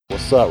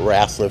What's up,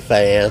 wrestling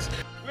fans?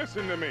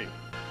 Listen to me.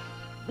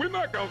 We're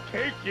not gonna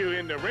take you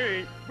in the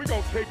ring. We're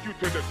gonna take you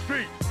to the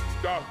streets,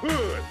 the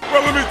hood.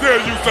 Well, let me tell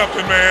you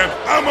something, man.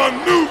 I'm a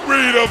new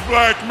breed of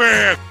black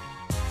man.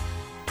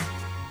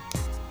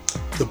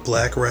 The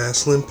Black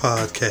Rasslin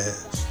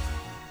Podcast.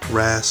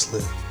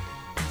 Wrestling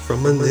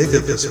from a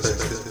nigga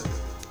perspective.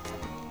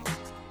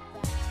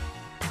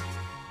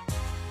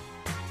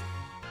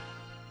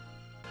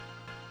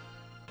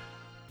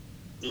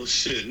 Oh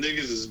shit,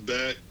 niggas is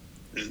back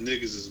and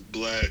niggas is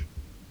black.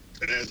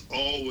 As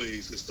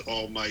always, it's the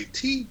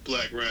almighty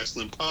Black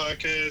Rasslin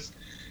Podcast,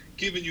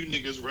 giving you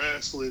niggas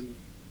wrestling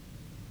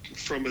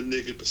from a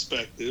nigga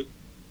perspective.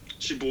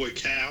 It's your boy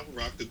Cal,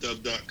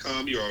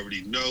 rockthedub.com. You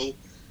already know.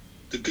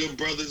 The good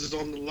brothers is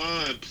on the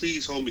line.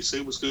 Please, homie, say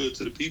what's good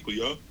to the people,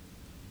 y'all.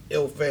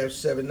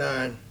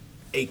 Ilfam79,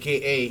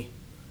 a.k.a.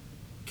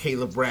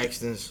 Caleb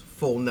Braxton's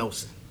Full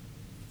Nelson.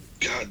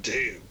 God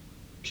damn.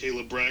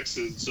 Caleb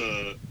Braxton's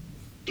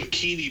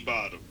bikini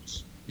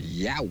bottoms.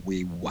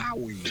 Yowie,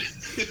 wowie.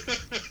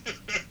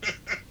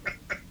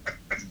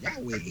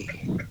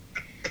 Yowie.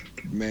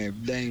 Man,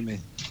 Damon,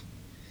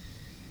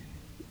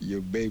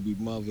 your baby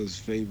mother's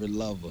favorite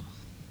lover.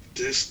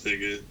 This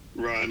nigga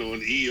riding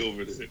on E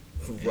over there.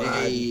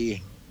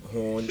 Riding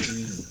on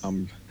E.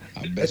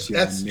 I bet you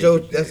that's Joe.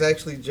 That's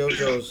actually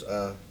JoJo's.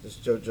 That's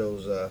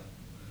JoJo's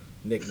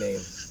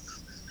nickname.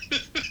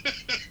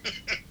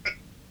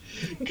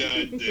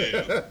 God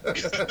damn.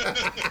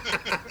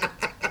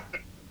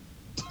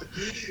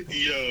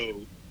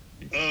 Yo,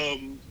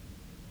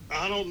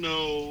 I don't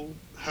know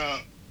how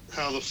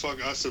the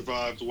fuck I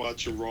survived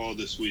watching Raw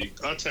this week.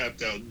 I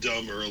tapped out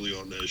dumb early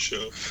on that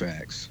show.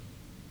 Facts.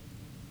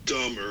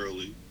 Dumb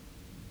early.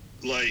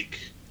 Like,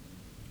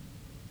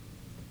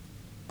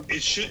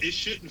 it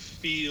shouldn't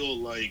feel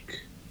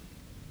like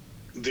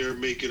they're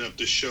making up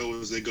the show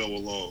as they go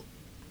along.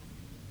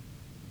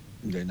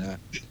 They're not.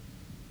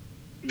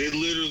 They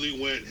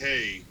literally went,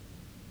 hey,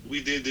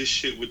 we did this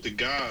shit with the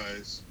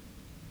guys.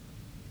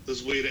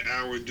 Let's wait an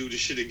hour and do the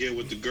shit again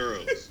with the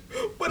girls.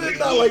 But it's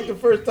not like the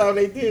first time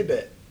they did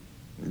that.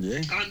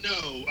 Yeah. I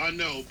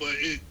know, but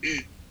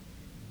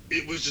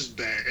it was just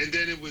bad. And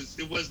then it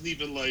wasn't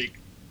even like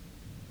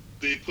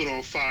they put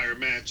on fire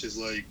matches.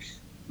 Like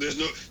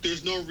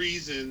there's no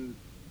reason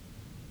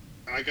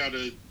I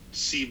gotta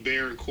see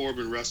Baron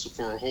Corbin wrestle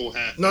for a whole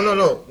half hour.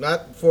 No,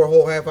 not for a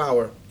whole half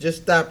hour.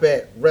 Just stop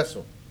at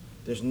wrestle.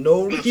 There's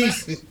no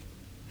reason.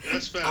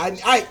 That's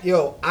fact.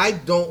 I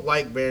don't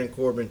like Baron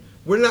Corbin.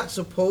 We're not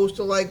supposed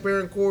to like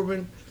Baron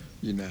Corbin.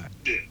 You're not.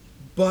 Yeah.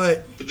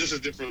 But this is a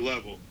different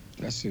level.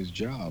 That's his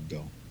job,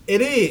 though.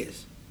 It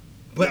is.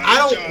 But I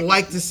don't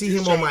like to see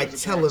him on my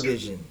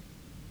television.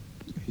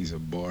 He's a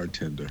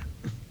bartender.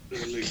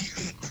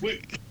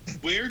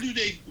 Where do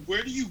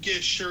you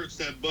get shirts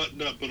that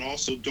button up but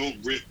also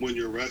don't rip when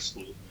you're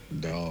wrestling?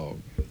 Dog.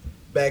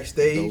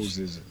 Backstage.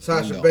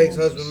 Sasha Banks'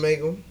 husband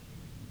make them.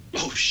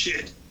 Oh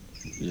shit.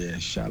 Yeah,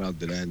 shout out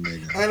to that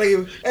nigga.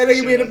 That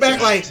nigga be in the back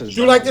like, do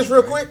you like this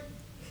real quick?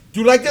 Do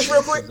you like this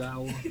real quick? I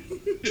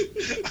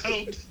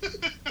don't.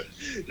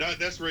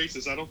 That's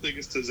racist. I don't think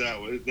it's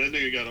Tozawa. That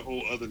nigga got a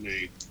whole other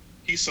name.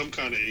 He's some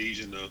kind of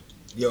Asian though.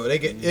 Yo,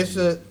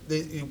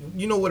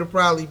 you know what it'd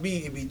probably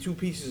be? It'd be two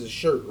pieces of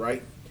shirt,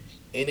 right?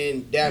 And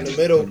then down the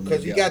middle,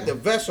 because you got the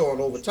vest on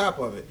over top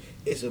of it,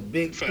 it's a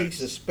big piece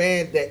of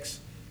spandex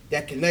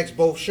that connects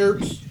both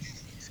shirts.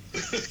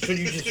 So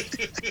you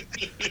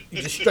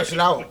just stretch it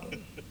out. You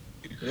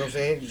know what I'm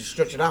saying? You just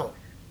stretch it out.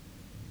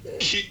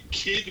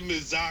 Kid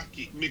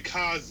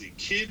Mikaze.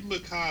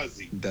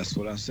 That's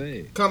what I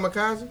said.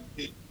 Kamikaze?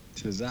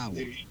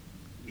 Tozawa.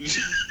 That's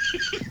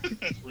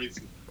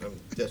racist.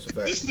 That's a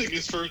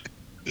fact.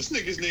 This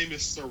nigga's name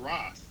is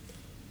Sarath.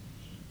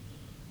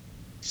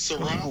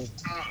 Sarath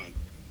Khan.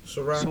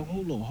 Sarath. So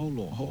hold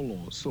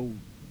on. So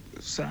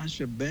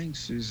Sasha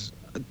Banks is,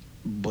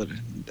 but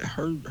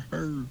her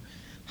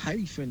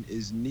hyphen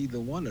is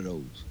neither one of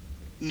those.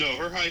 No,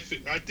 her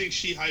hyphen. I think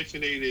she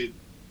hyphenated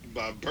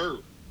by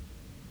birth.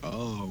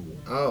 Oh,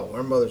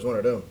 her mother's one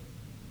of them.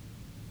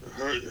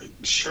 Her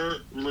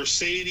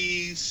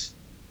Mercedes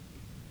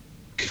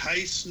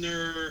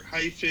Keisner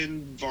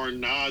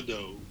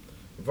Varnado.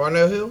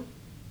 Varnell Hill.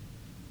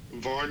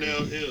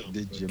 Varnell Hill.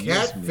 Did you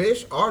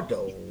Catfish are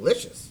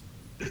delicious.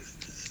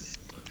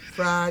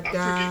 Fried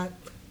God,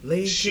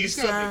 laid to the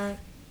side.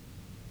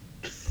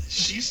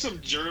 She's some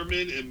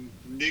German and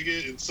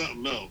nigga and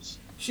something else.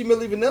 She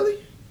Milli Vanilli?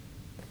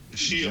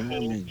 She a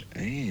whole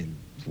and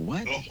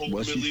what?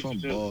 Was she from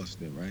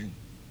Boston, right?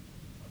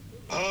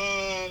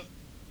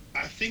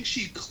 I think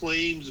she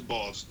claims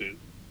Boston.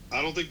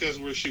 I don't think that's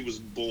where she was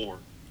born.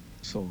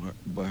 So,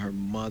 but her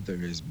mother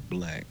is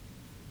black.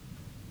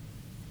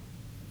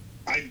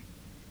 I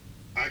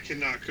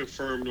cannot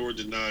confirm nor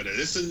deny that.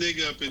 It's a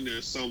nigga up in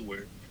there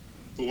somewhere.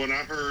 But when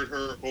I heard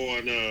her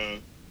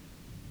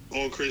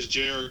on Chris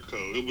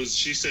Jericho,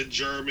 she said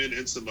German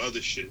and some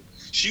other shit.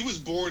 She was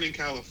born in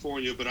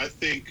California, but I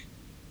think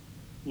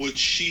what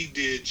she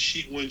did,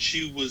 when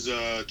she was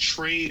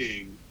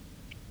training,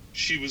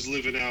 she was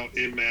living out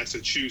in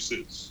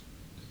Massachusetts.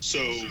 So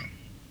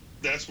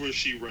that's where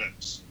she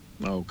reps.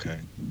 Okay.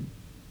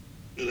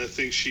 And I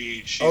think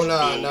she's Oh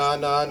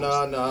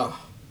no.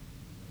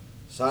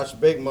 Sasha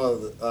Big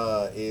Mother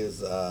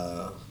is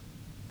a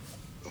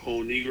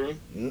whole Negro.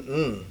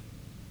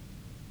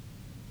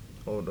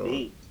 Hold on.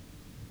 Ooh.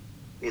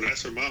 Well,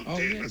 that's her mom. Oh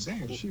Damn, yeah,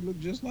 damn, she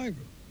looked just like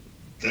her.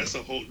 That's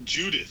a whole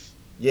Judith.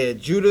 Yeah,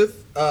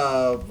 Judith.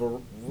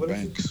 What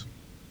Banks. is it?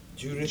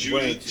 Judith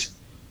Banks.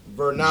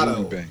 Vernato.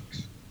 Julie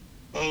Banks.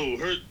 Oh,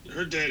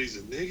 her daddy's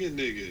a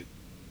nigga.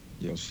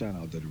 Yo, shout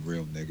out to the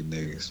real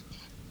niggas.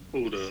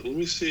 Hold up, let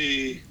me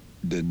see.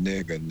 The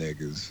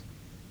niggas.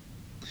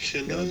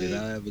 Did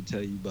I ever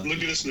tell you about? Look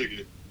at this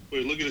nigga.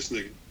 Wait, look at this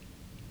nigga.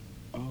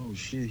 Oh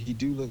shit, he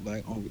do look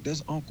like Uncle.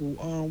 That's Uncle.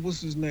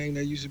 What's his name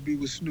that used to be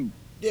with Snoop?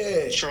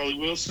 Yeah. Charlie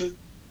Wilson.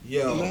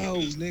 Yo. No,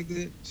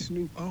 nigga,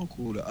 Snoop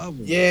uncle, the other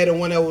one. Yeah, the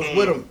one that was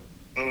with him.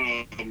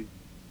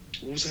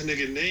 What was that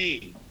nigga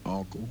name?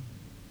 Uncle.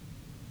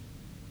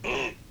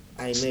 I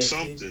ain't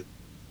something.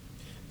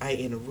 I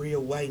in a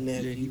real white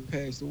nephew. Yeah, he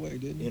passed away,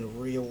 didn't he? In a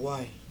real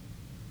white.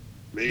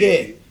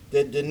 Maybe.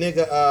 Yeah, the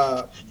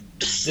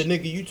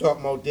nigga you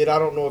talking about did. I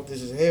don't know if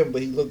this is him,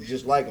 but he looked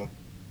just like him.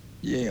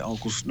 Yeah,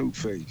 Uncle Snoop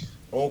face.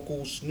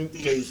 Uncle Snoop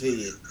face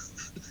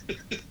head.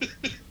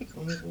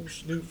 Uncle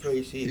Snoop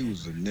face head. He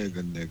was a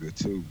nigga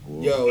too,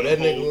 boy. Yo, that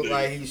nigga looked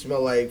like he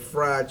smelled like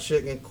fried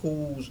chicken,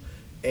 Cools,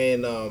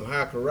 and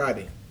hot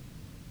karate.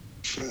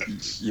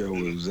 Yo,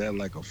 was that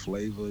like a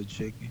flavor of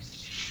chicken?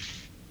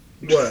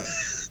 What?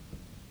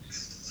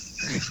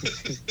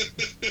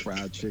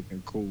 Fried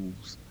chicken,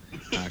 Cools,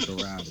 hot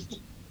karate.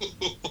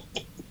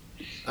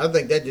 I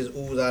think that just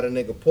oozed out of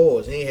nigga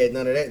pores. He ain't had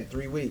none of that in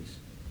 3 weeks.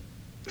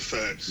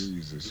 Facts.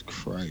 Jesus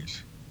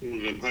Christ. One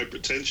of them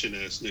hypertension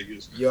ass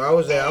niggas. Yo, I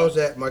was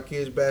at my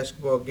kid's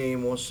basketball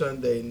game on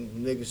Sunday,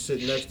 and niggas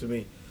sitting next to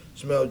me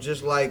smelled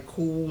just like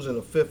Cools and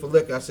a fifth of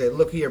liquor. I said,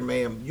 "Look here,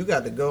 ma'am, you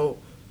got to go."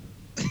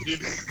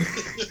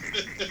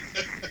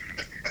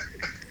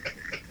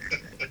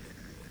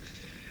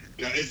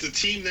 Now, is the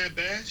team that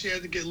bad? She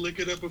had to get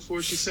liquored up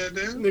before she sat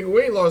down? Nigga,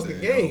 we ain't lost the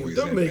They game. always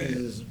Them that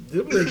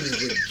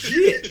niggas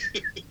legit.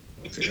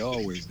 They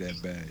always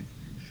that bad.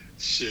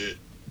 Shit.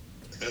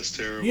 That's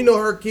terrible. You know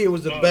her kid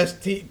was the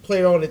best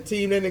player on the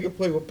team. That nigga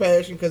played with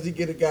passion because he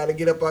get a guy to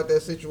get up out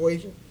that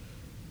situation.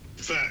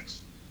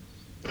 Facts.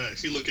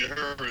 He look at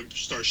her and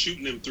start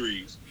shooting them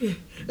threes.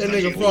 That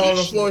nigga fall on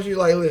the floor. She's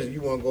like, "Listen,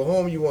 you want to go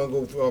home? You want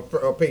to go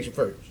for patient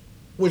first?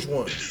 Which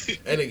one?"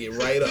 That nigga get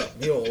right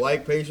up. He don't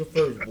like patient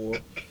first,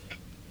 boy.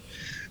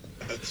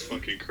 That's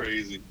fucking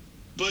crazy.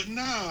 But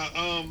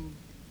nah,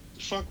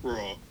 fuck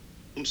Raw.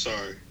 I'm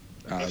sorry.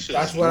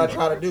 That's what I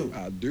try to do.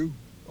 I do.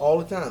 All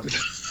the time.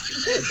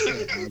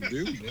 I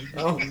do.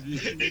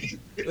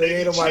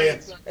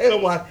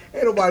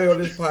 Ain't nobody on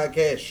this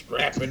podcast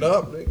strapping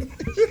up, nigga.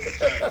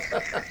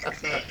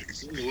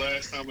 Facts. When the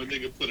last time a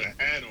nigga put a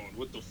hat on?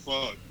 What the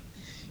fuck?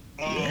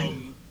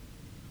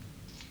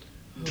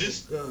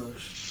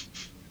 Gosh.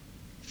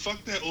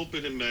 Fuck that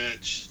opening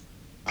match.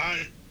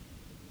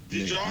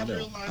 Did y'all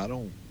realize? I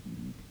don't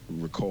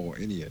recall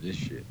any of this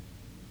shit.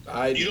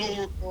 You don't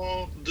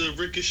recall the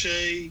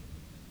Ricochet,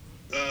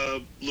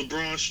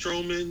 LeBron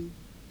Strowman?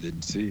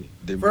 Didn't see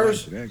it. Didn't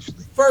First- watch it,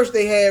 actually. First,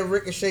 they had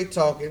Ricochet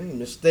talking.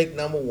 Mistake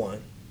number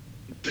one.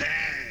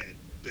 Bad.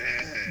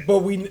 But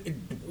we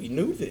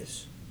knew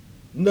this.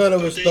 None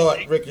of us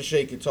thought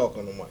Ricochet could talk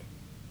on the mic.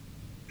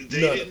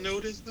 They didn't know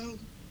this though.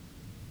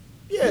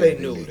 Yeah, they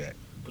knew that.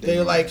 But they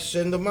like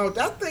send them out.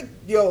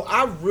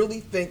 I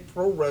really think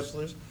pro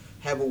wrestlers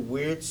have a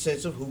weird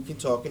sense of who can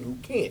talk and who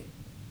can't.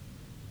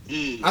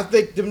 I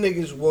think them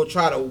niggas will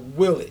try to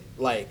will it.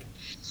 Like,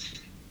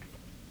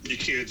 you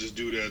can't just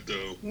do that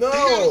though. No. They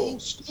got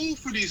old school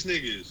for these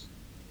niggas.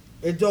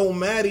 It don't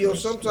matter, yo.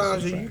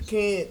 Sometimes you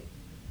can't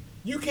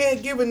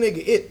give a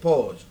nigga it.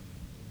 Pause.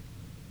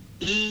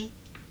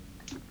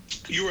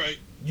 You're right.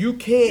 You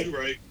can't. You're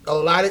right. A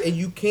lot of, and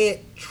you can't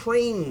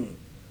train.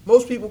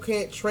 Most people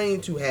can't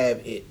train to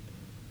have it.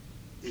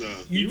 Nah.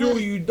 You do,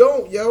 you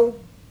don't, yo.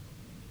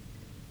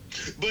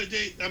 But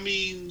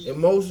and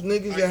most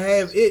niggas that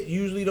have it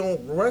usually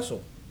don't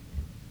wrestle.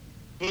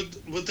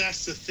 But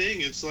that's the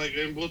thing. It's like,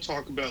 and we'll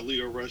talk about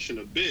Lio Rush in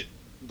a bit.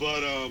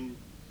 But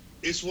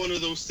it's one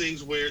of those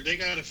things where they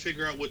got to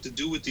figure out what to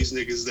do with these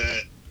niggas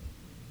that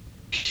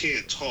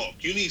can't talk.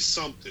 You need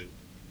something.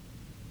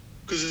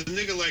 Because a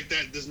nigga like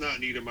that does not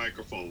need a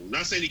microphone.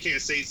 Not saying he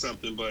can't say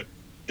something, but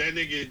that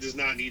nigga does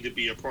not need to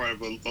be a part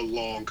of a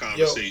long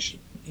conversation.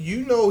 Yo,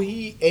 you know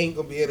he ain't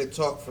going to be able to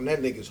talk from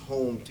that nigga's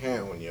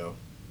hometown, yo.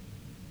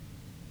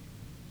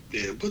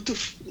 Yeah, what the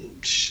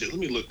shit? Let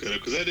me look that up,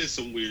 because that is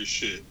some weird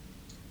shit.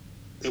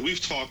 And we've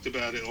talked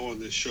about it on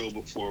this show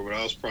before, but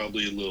I was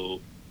probably a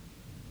little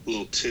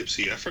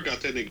tipsy. I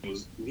forgot that nigga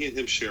was, me and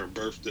him share a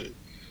birthday.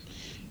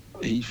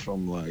 He's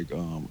from like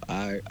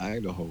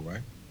Idaho,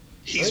 right?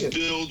 He's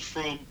billed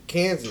from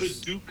Kansas,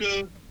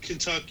 Paducah,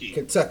 Kentucky.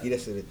 Kentucky,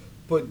 that's it.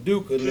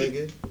 Paducah,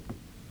 nigga.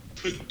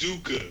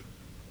 Paducah.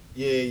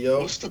 Yeah,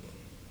 yo.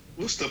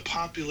 What's the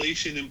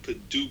population in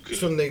Paducah?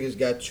 Some niggas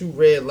got 2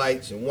 red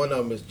lights and one of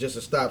them is just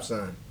a stop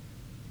sign.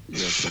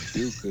 Yeah,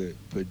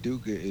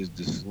 Paducah is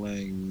the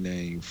slang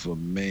name for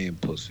man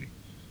pussy.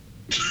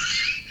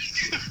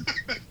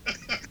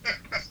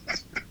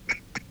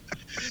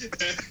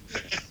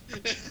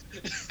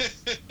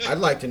 I'd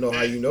like to know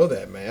how you know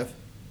that, Math.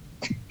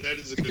 That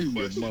is a good Your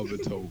question. mother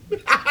told me.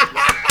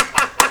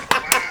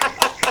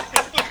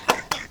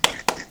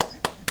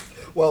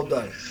 Well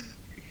done.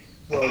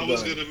 I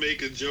was gonna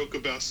make a joke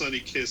about Sunny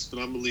Kiss, but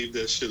I'm gonna leave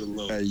that shit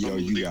alone. Hey, yo, I'm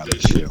you gotta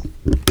chill.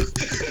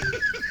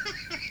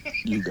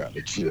 You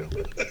gotta chill.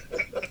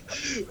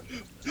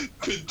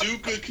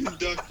 Paducah,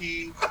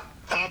 Kentucky,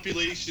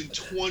 population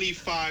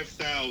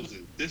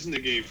 25,000. This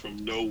nigga ain't from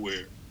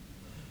nowhere.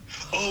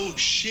 Oh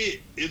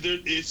shit!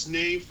 It's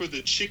named for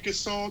the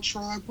Chickasaw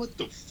tribe. What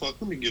the fuck?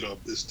 Let me get off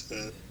this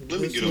tab.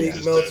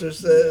 This Meltzer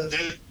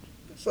says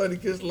Sonny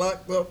Kiss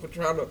locked up for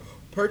trying to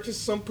purchase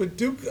some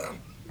Paducah.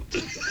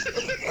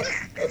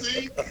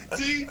 See?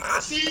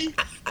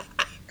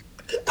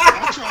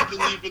 I tried to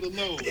leave it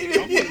alone. I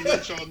want to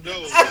let y'all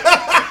know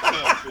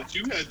that, but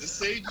you had to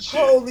say the shit.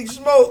 Holy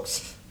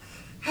smokes!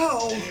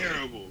 How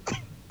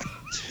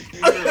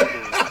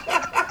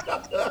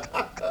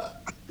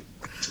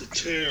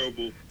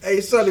Terrible. Hey,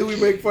 Sonny, we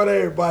make fun of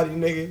everybody,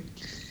 nigga.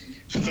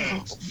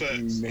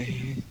 Facts.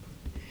 Man.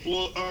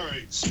 Well, all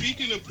right.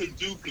 Speaking of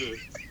Paducah,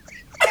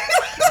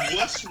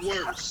 what's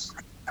worse?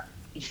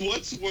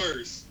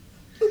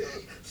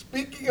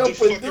 Speaking of The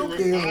fucking Paducah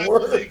is revival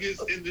worse.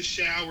 niggas in the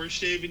shower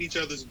shaving each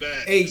other's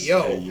backs. Hey,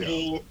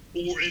 yo.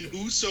 Or in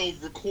Uso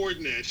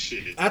recording that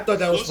shit. I thought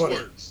that was funny.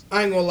 Worse?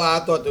 I ain't gonna lie,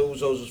 I thought the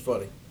Usos was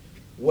funny.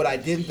 What I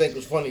didn't think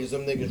was funny is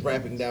them niggas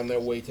rapping down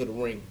their way to the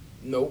ring.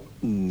 Nope.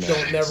 Nice.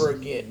 Don't never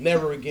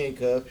again,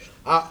 cuz.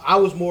 I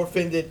was more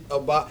offended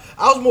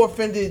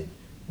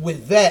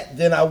with that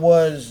than I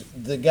was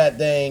the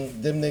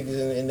goddamn them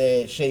niggas in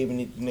there shaving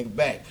the nigga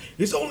back.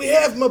 It's only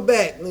half my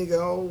back, nigga.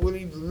 Oh, what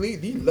he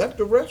left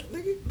the rest,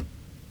 nigga?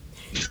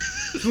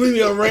 Just leave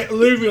me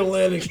a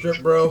landing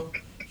strip, bro.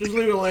 Just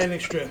leave me a landing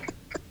strip.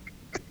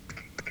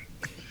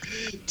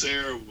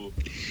 Terrible.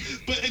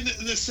 But and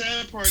the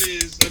sad part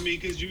is, I mean,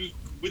 because you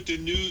with the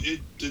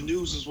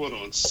news is what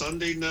on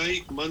Sunday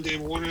night, Monday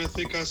morning, I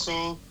think I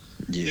saw.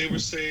 Yeah. They were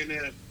saying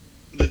that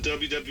the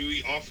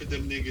WWE offered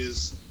them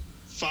niggas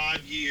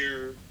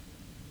 5-year,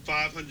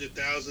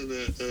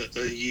 $500,000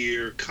 a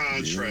year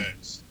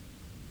contracts,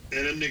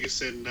 and them niggas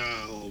said, "Nah,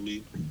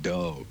 homie,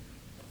 dog,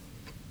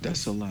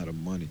 that's a lot of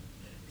money.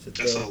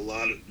 That's a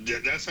lot of.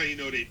 That's how you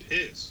know they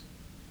pissed.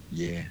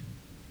 Yeah,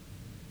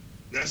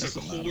 that's a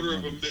quarter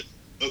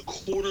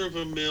of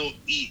a mil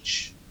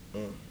each."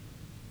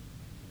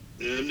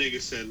 And them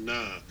niggas said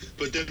nah.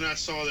 But then I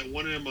saw that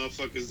one of them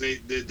motherfuckers,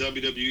 the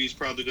WWE's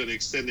probably gonna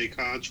extend their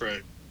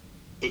contract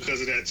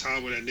because of that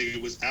time when that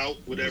nigga was out,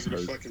 whatever the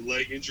fucking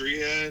leg injury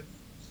he had.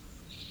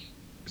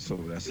 So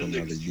that's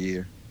another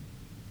year.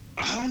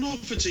 I don't know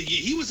if it's a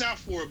year. He was out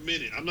for a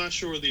minute. I'm not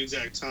sure the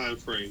exact time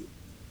frame.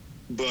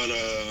 But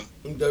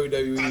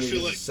WWE I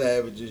feel like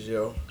savages,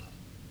 yo.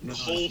 The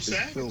whole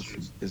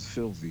filthy. It's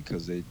filthy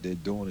because they're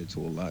doing it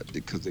to a lot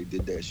because they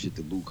did that shit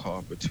to Luke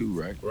Harper too,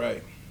 right?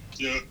 Right.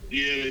 Yeah,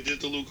 they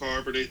did the Luke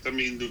Harper.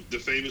 The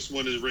famous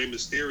one is Rey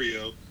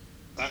Mysterio.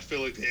 I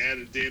feel like they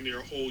added damn near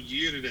a whole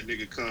year to that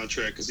nigga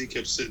contract because he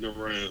kept sitting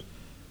around.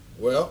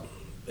 Well,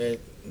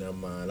 never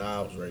mind.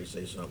 I was ready to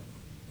say something.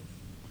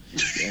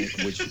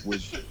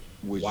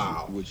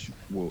 Which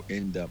will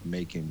end up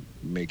making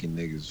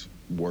niggas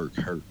work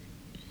hurt,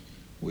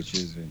 which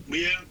isn't.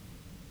 Yeah,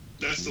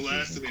 that's the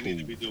last thing they need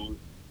to be doing.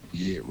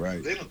 Yeah,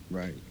 right.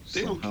 Right.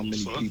 So how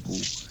many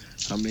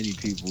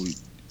people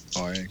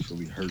are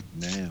actually hurt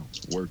now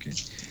working?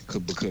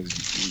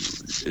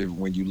 Because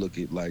when you look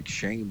at like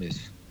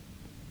Sheamus,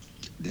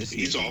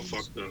 he's all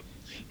fucked up.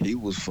 He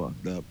was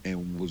fucked up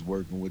and was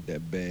working with the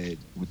bad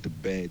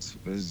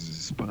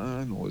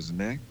spine or his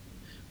neck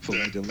for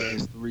like the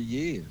last 3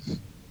 years.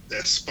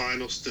 That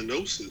spinal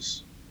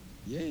stenosis.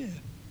 Yeah.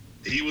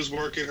 He was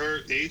working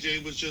hurt.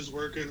 AJ was just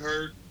working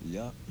hurt.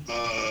 Yeah.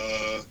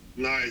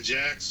 Nia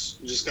Jax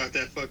just got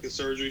that fucking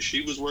surgery.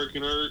 She was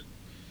working hurt.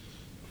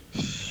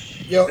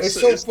 Yo, it's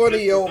so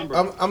funny, yo.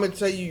 I'm gonna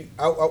tell you.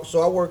 So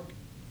I work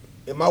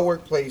in my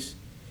workplace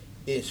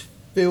is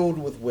filled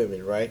with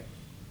women, right?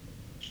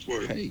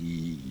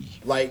 Hey,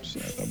 like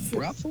a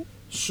brothel.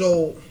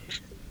 So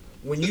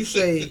when you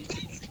say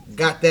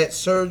got that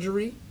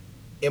surgery,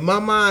 in my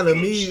mind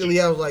immediately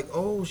I was like,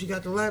 oh, she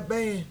got the lap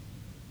band.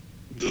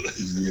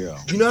 Yeah.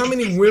 You know how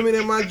many women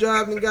in my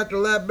job that got the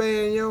lap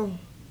band, yo?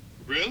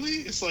 Really?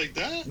 It's like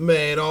that?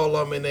 Man, all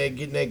of them in there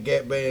getting that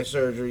gap band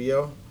surgery,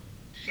 yo.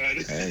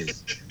 Hey.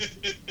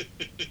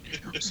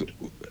 So,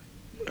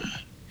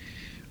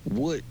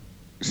 what?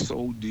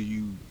 So do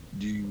you?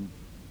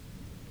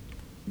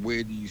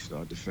 Where do you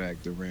start to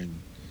factor in,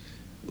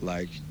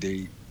 like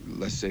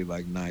let's say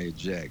like Nia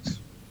Jax?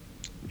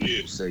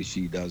 People say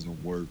she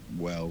doesn't work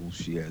well.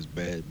 She has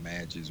bad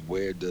matches.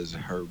 Where does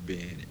her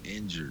being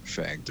injured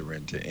factor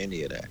into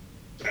any of that?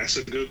 That's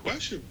a good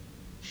question.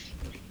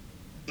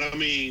 I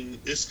mean,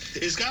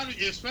 it's got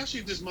to,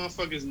 especially if this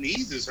motherfucker's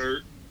knees is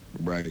hurt.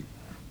 Right.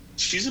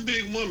 She's a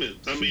big woman.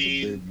 She's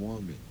a big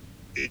woman.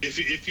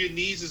 if your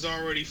knees is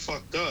already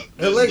fucked up,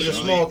 her legs are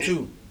small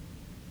too.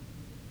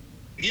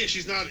 Yeah,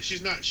 she's not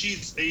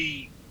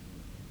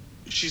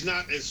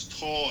as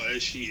tall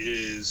as she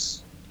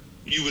is.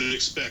 You would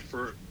expect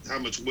for how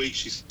much weight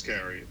she's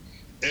carrying,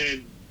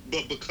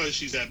 but because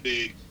she's that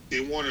big, they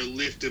want her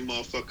lifting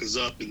motherfuckers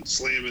up and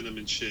slamming them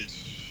and shit.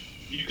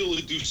 You can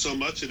only do so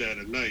much of that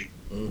at night.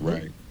 Mm-hmm.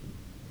 Right.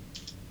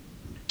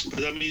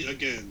 But I mean,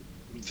 again,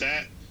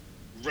 that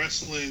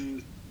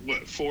wrestling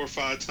 4 or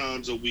 5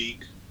 times a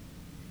week,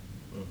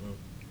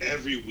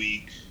 every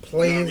week.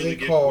 Planes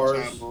and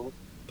cars.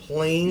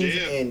 Planes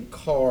and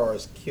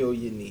cars kill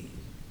your knees.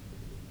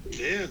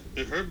 Yeah,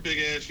 and her big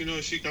ass,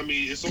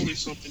 it's only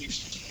something.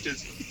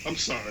 I'm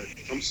sorry.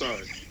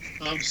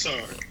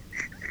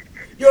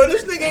 Yo,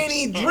 this nigga ain't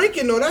even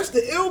drinking though. That's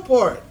the ill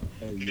part.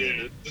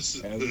 Yeah,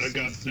 I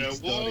got that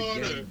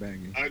water.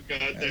 I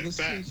got that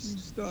fat. Since you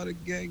started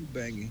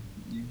gangbanging,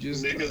 you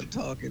just started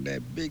talking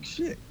that big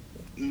shit.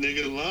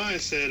 Nigga, the line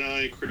said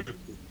I ain't critical.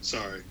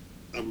 Sorry,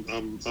 I'm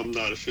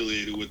not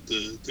affiliated with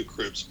the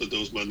Crips, but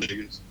those my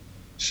niggas.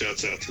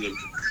 Shouts out to them.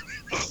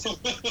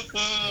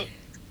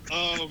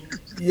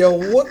 Yo,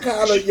 what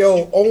kind of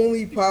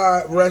only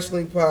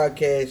wrestling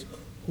podcast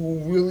who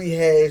really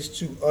has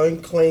to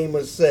unclaim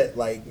a set?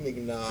 Like,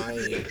 nigga, nah,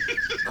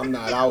 I'm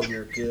not out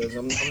here, cuz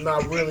I'm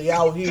not really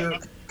out here.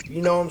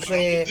 You know what I'm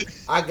saying?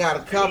 I got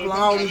a couple of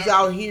homies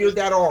out here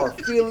that are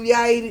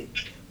affiliated.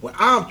 Well,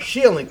 I'm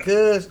chilling,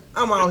 cuz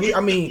I'm out here. I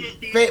mean,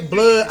 fat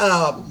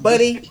blood,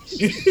 buddy.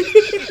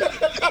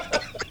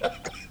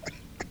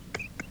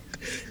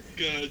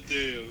 God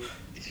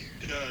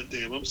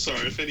damn. I'm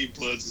sorry if any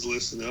Bloods is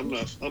listening. I'm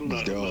not fucking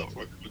with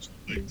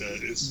you like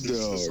that. It's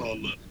all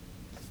love.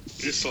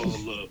 It's all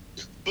love.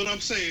 But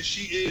I'm saying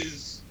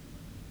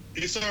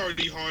it's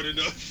already hard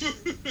enough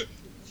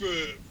for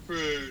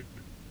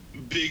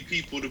big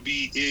people to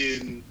be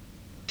in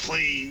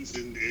planes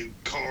and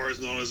cars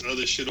and all this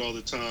other shit all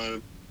the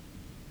time.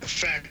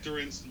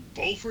 Factoring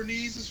both her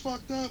knees is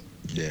fucked up.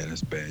 Yeah,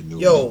 that's bad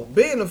news. Yo,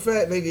 being a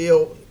fat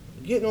nigga,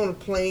 getting on a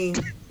plane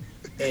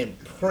and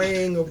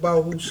praying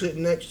about who's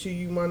sitting next to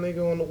you, my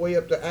nigga, on the way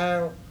up the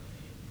aisle,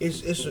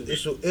 it's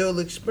an ill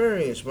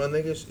experience, my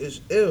nigga.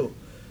 It's ill.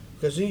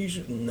 Cause then you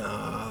should yo.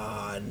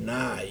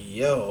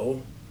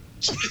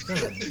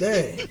 God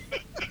damn.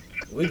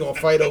 We gonna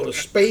fight over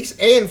space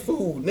and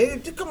food,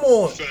 nigga. Come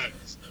on.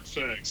 Facts.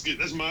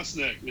 That's my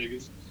snack,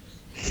 niggas.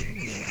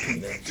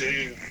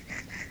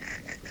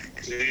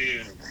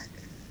 Damn.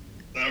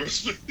 I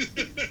respect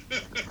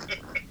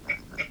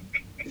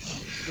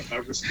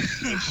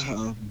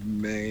Oh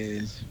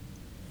man.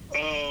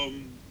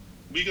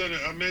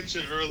 I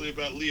mentioned earlier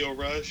about Lio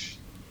Rush.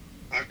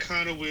 I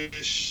kind of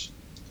wish.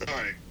 All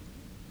right.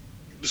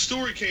 The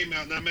story came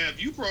out. Now, Matt,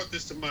 you brought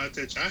this to my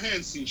attention. I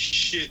hadn't seen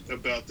shit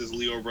about this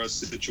Lio Rush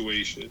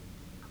situation.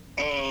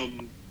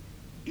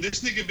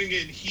 This nigga been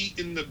getting heat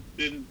in the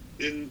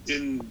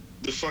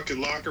fucking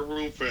locker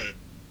room for.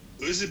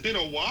 Has it been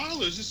a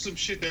while, or is this some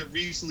shit that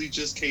recently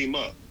just came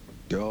up?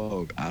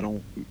 Dog, I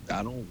don't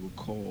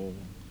recall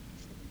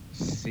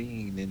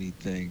seeing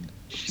anything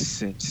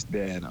since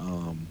that.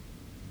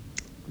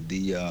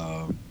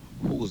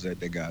 Who was that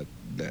got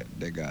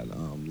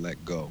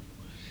let go,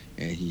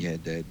 and he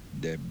had that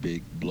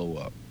big blow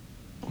up.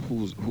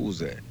 Who's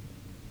that?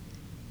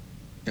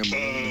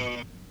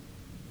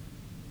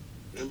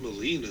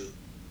 Emelina.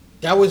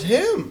 That was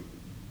him.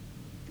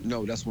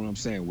 No, that's what I'm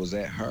saying. Was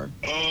that her?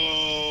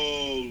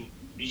 Oh,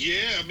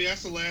 yeah. I mean,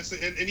 that's the last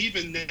thing. And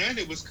even then,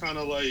 it was kind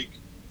of like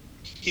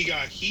he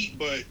got heat,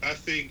 but I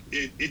think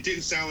it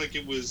didn't sound like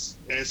it was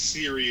as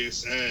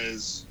serious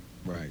as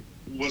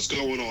what's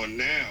going on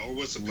now, or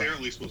what's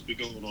apparently supposed to be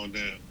going on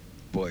now.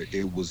 But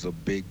it was a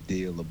big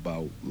deal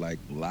about like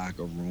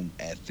locker room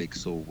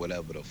ethics or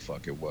whatever the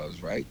fuck it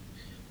was, right?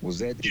 Was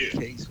that the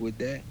case with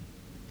that?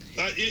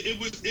 It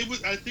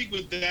was. I think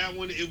with that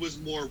one, it was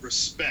more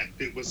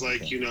respect. It was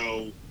like,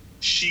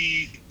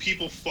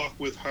 people fuck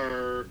with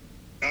her,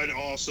 and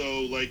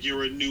also like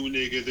you're a new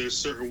nigga. There's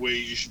certain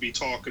ways you should be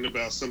talking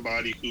about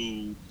somebody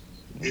who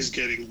is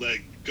getting let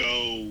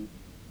go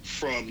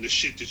from the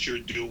shit that you're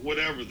doing,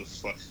 whatever the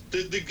fuck.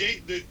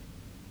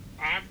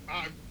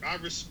 I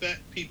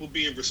respect people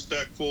being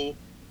respectful.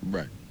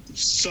 Right.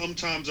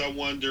 Sometimes I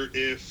wonder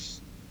if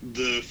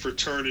the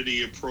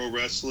fraternity of pro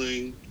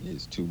wrestling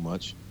is too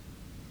much.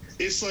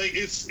 It's like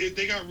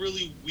they got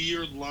really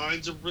weird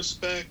lines of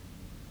respect,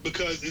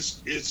 because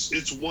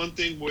it's one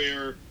thing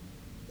where,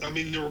 I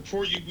mean, the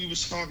report we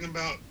was talking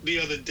about the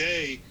other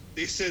day,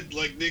 they said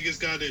like niggas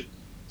got to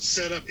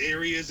set up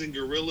areas in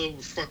Gorilla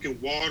with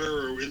fucking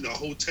water or in the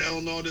hotel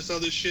and all this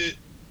other shit.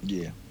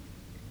 Yeah.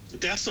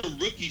 That's some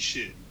rookie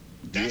shit.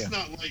 That's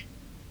not like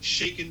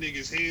shaking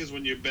niggas' hands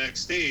when you're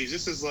backstage.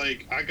 This is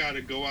like, I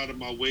gotta go out of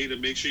my way to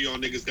make sure y'all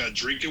niggas got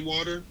drinking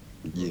water.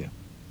 Yeah.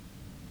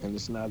 And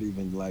it's not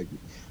even like,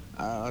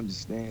 I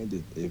understand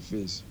it if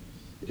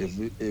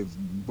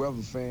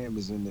Brother Fam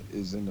is in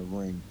the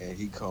ring and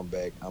he come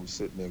back, I'm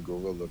sitting in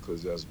Gorilla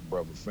because that's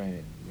Brother Fam. You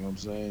know what I'm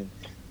saying?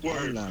 Word.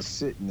 I'm not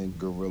sitting in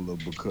Gorilla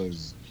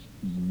because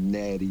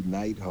Natty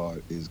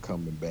Neidhart is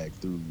coming back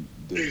through.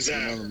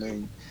 Exactly. You know what I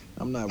mean?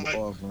 I'm not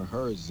offering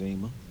her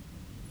Zima.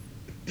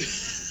 There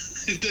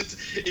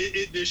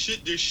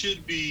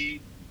should be.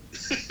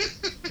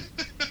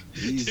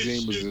 These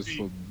Zimas is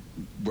for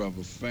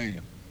brother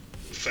fam.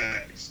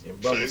 Facts. And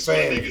brother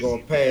Fam is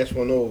gonna pass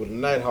one over to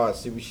Neidhart,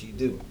 see what she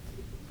do.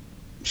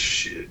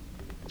 Shit.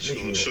 She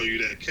gonna show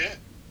you that cat.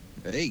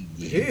 Hey.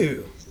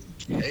 Ew.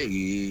 Hey.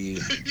 You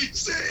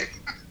say?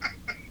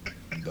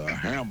 The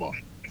hammer.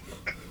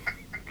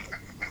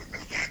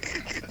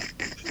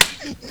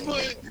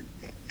 But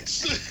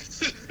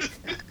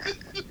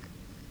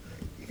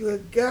The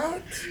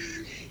god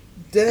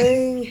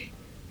dang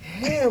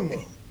hammer.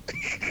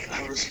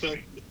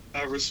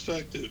 I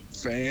respect it.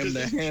 Fam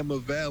the hammer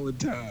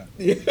Valentine.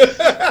 That's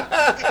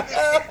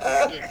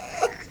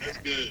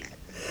good.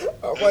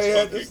 I might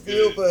have to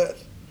steal that.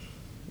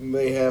 You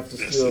may have to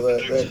steal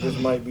that. That just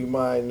might be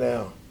mine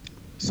now.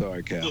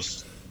 Sorry, Cal.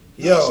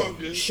 Yo,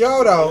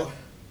 shout out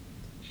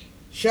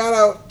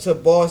to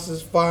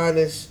Boss's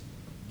finest,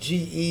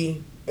 GE,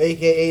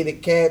 aka the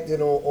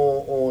captain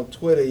on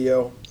Twitter,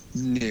 yo.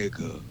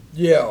 Nigga.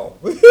 Yo.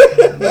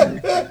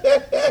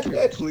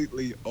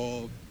 Completely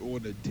off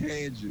on a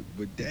tangent,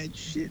 but that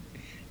shit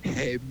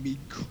had me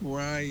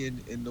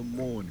crying in the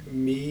morning.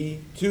 Me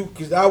too,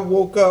 because I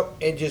woke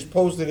up and just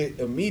posted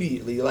it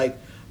immediately. Like,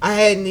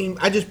 I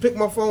just picked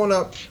my phone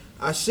up,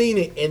 I seen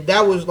it, and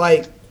that was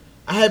like,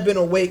 I had been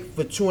awake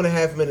for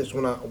 2.5 minutes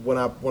when I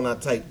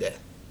typed that.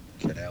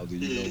 Cal, do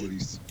you know what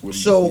he's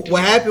So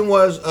what happened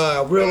was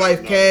Real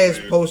Life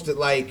Kaz posted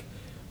like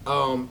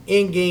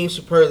in-game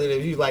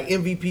superlatives. He's like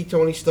MVP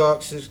Tony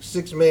Stark,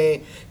 six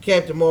man,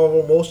 Captain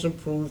Marvel, most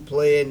improved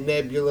player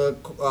Nebula,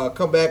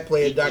 comeback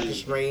player Doctor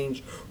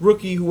Strange,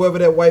 rookie whoever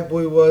that white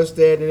boy was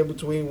standing in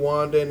between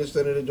Wanda and the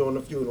senator during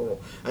the funeral.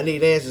 I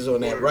need answers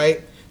on that,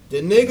 right?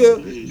 The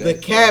nigga, the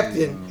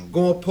captain,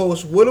 gonna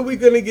post, what are we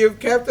gonna give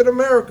Captain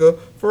America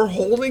for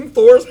holding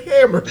Thor's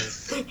hammer?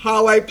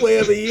 Highlight player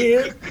of the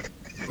year?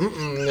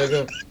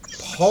 Nigga.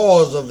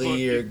 Pause of the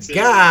year.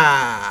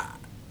 God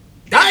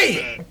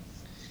damn.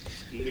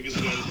 Niggas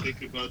gotta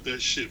think about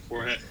that shit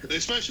for a half.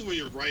 Especially when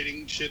you're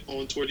writing shit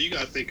on Twitter, you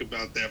gotta think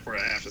about that for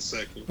a half a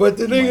second. But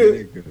the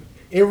nigga,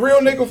 in real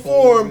nigga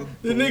form,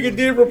 the nigga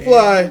did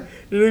reply.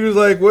 The nigga was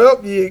like, well,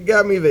 you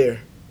got me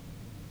there.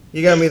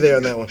 You got me there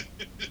on that one.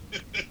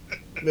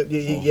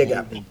 You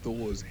got me.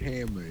 Thor's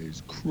hammer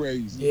is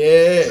crazy.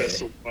 Yeah. That's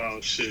some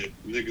wild shit.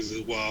 Niggas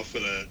is wild for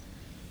that.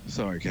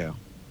 Sorry, Cal.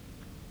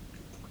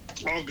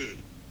 All good.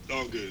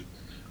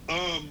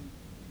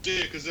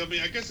 Yeah, because I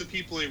mean, I guess the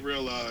people ain't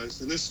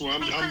realized, and this is where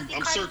I'm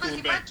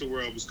circling back to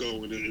where I was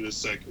going in a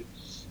second.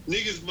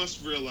 Niggas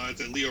must realize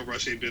that Lio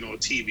Rush ain't been on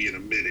TV in a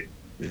minute.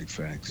 Big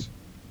facts.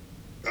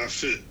 I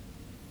feel.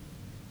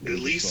 At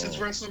least since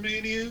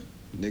WrestleMania.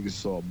 Niggas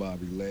saw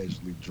Bobby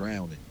Lashley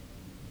drowning.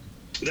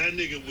 That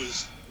nigga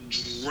was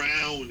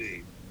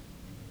drowning.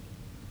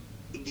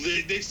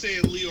 They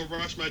saying Lio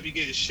Rush might be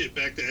getting shit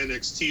back to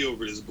NXT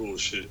over this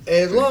bullshit.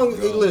 As long as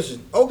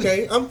listen,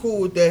 okay, I'm cool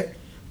with that.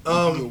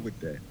 I'm cool with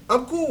that.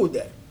 I'm cool with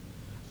that.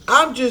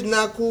 I'm just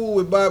not cool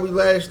with Bobby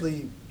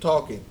Lashley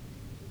talking.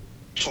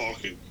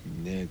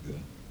 Nigga.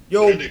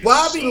 Yo,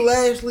 Bobby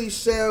Lashley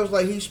sounds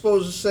like he's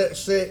supposed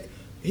to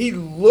he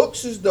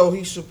looks as though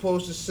he's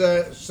supposed to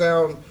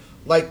sound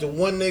like the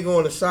one nigga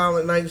on the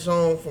Silent Night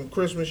song from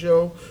Christmas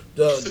show.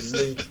 That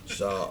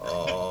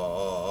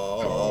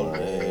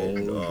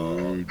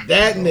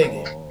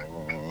nigga.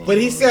 But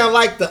he sound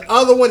like the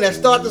other one that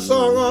start the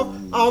song off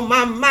on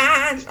my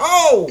mind.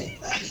 Oh,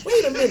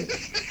 wait a minute.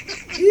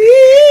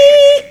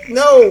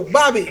 No,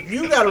 Bobby,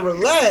 you gotta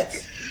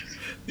relax.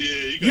 Yeah,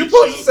 you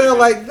supposed to sound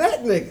like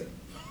that nigga.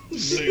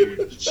 Sing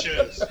with the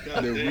chest.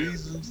 The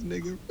reasons,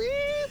 nigga.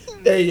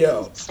 Hey,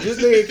 yo, this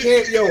nigga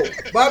can't. Yo,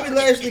 Bobby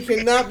Lashley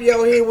cannot be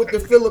out here with the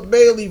Philip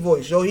Bailey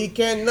voice. Yo, he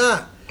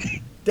cannot.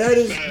 That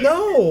is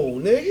no,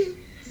 nigga.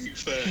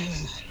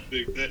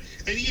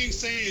 And he ain't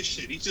saying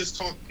shit. He's just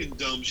talking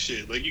dumb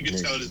shit. Like, you can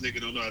tell this nigga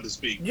don't know how to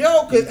speak.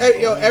 Yo, cause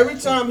every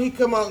time he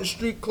come out in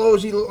street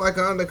clothes, he look like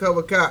an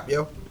undercover cop,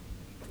 yo.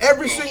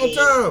 Every single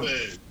time.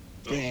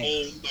 The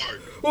whole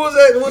narc. Who was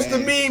that? What's the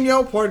meme,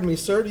 yo? Pardon me,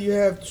 sir. Do you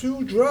have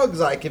 2 drugs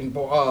I can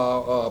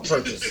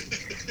purchase?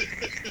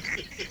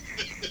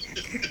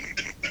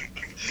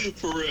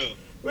 For real.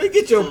 Man,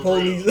 get your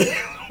police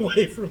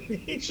away from me.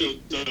 Get your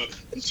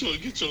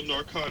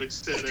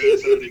narcotics dead ass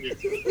out of here.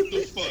 What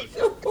the fuck?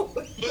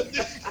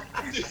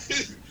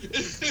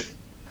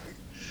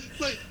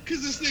 Like,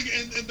 cause this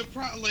nigga and the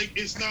problem, like,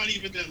 it's not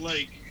even that,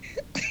 like,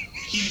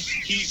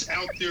 he's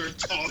out there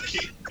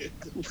talking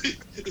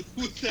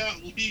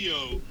without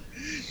Leo.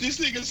 This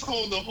nigga's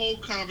holding the whole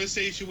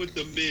conversation with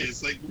the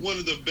Miz, like one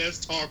of the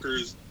best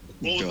talkers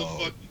on the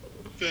fucking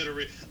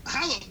Confederate.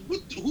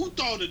 Who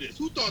thought of this?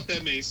 Who thought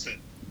that made sense?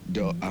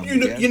 What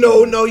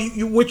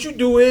you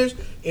do is,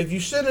 if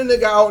you send a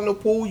nigga out in the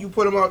pool, you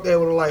put him out there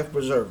with a life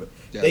preserver.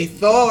 They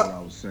thought what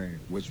I was saying,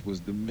 which was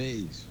the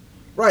Miz.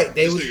 Right,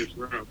 they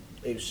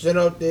sent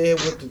out there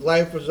with the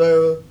life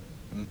preserver.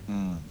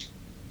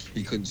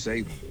 He couldn't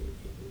save him.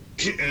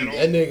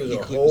 That nigga's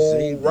a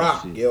whole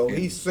rock, yo.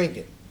 He's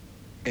sinking.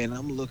 And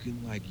I'm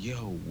looking like,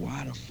 yo,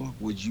 why the fuck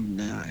would you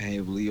not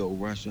have Lio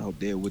Rush out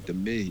there with the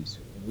Miz?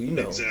 We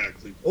know.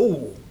 Exactly.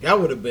 Oh, that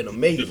would have been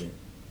amazing.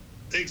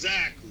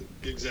 Exactly.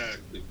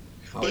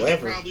 However, but they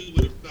probably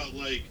would have felt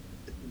like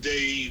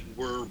they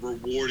were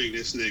rewarding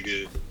this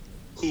nigga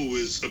who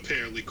is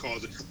apparently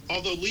causing.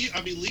 Although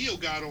Leo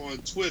got on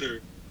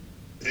Twitter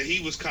and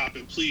he was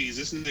copping pleas.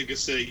 This nigga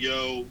said,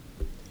 "Yo,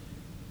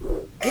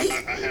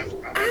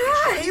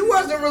 he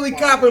wasn't really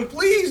copping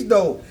pleas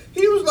though.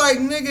 He was like,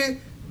 nigga,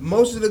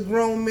 most of the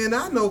grown men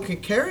I know can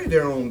carry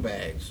their own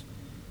bags.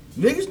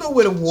 Niggas know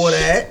where the water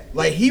at.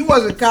 Like, he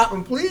wasn't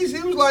copping pleas.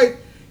 He was like,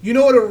 you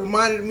know what it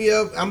reminded me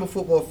of? I'm a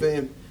football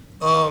fan.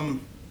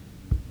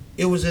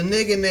 It was a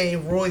nigga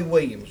named Roy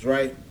Williams,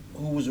 right?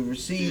 Who was a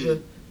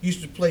receiver.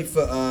 Used to play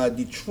for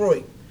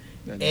Detroit.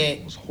 That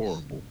nigga was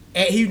horrible.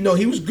 And he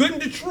was good in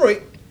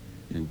Detroit.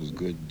 He was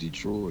good in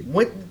Detroit.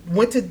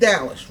 Went to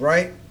Dallas,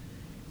 right?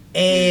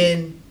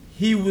 And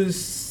he was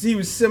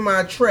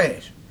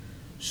semi-trash.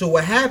 So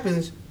what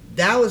happens,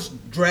 Dallas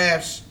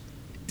drafts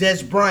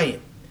Des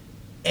Bryant.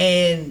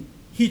 And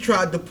he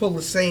tried to pull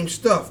the same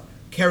stuff.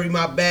 Carry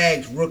my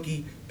bags,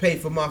 rookie, pay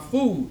for my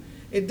food.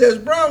 And Des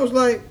Bryant was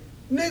like,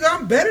 nigga,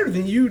 I'm better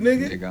than you,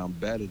 nigga. Nigga, I'm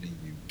better than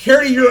you.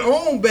 Carry your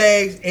own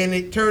bags, and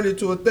it turned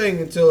into a thing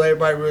until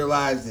everybody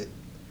realized that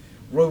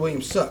Roy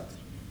Williams sucked.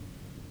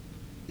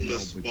 No,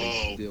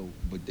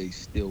 but they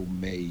still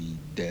made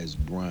Des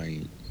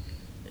Bryant.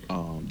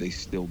 They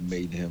still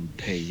made him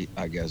pay,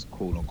 I guess,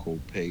 quote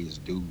unquote, pay his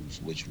dues,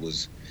 which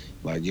was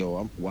like,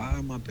 yo, why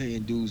am I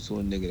paying dues to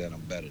a nigga that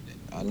I'm better than?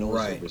 I know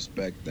it's a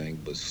respect thing,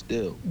 but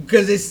still.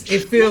 Because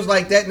it feels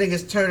like that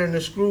nigga's turning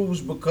the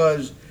screws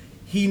because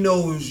he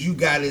knows you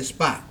got his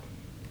spot.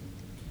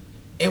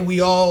 And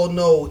we all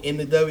know in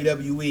the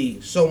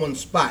WWE, someone's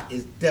spot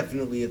is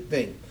definitely a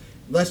thing.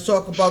 Let's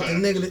talk about the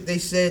nigga that they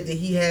said that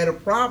he had a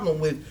problem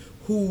with,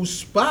 whose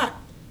spot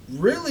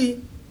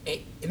really,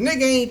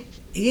 nigga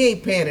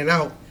ain't panning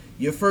out.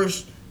 Your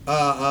first,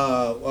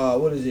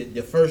 what is it?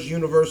 The first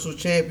Universal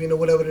Champion or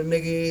whatever the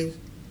nigga is.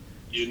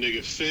 Your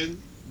nigga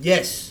Finn?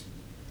 Yes.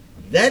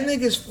 That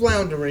nigga's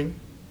floundering,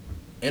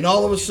 and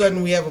all of a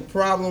sudden we have a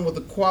problem with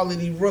a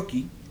quality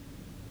rookie.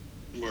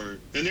 Word.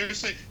 And they're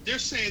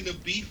saying the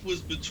beef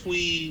was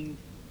between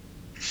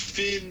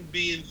Finn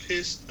being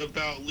pissed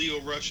about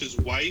Lio Rush's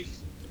wife.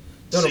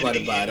 Don't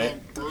nobody buy that.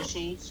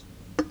 Rehearsals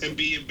and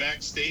being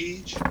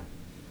backstage.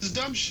 It's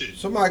dumb shit.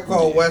 Somebody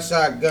call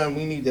Westside Gun.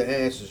 We need the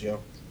answers, yo.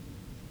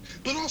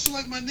 But also,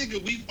 like, my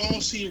nigga, we've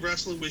all seen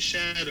wrestling with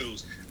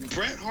shadows.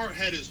 Bret Hart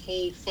had his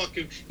whole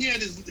fucking... He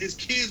had his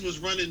kids was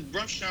running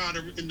roughshod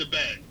in the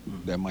back.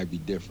 That might be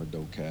different,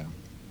 though, Cal.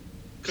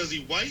 Because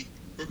he white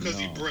or because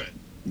he Bret?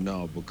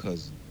 No,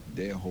 because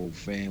their whole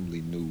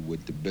family knew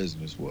what the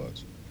business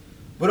was.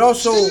 But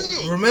also,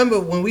 remember,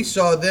 when we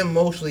saw them,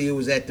 mostly it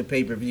was at the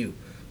pay-per-view.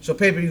 So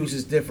pay-per-views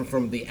is different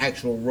from the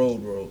actual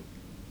road.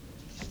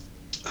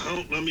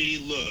 I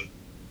mean, look.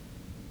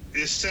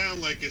 It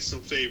sounds like it's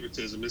some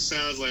favoritism. It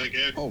sounds like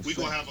we're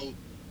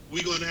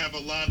gonna have a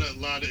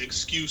lot of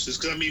excuses.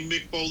 Because I mean,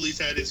 Mick Foley's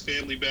had his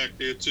family back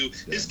there too.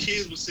 Yeah. His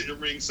kids was sitting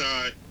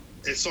ringside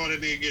and saw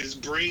that nigga get his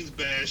brains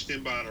bashed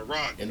in by The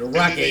Rock. And The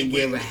Rock ain't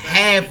giving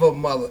half a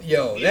mother.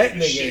 Yo, that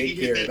nigga ain't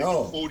caring at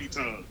all. 40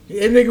 times.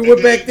 That nigga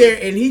went back there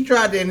and he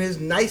tried to, in his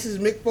nicest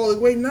Mick Foley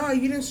way, nah,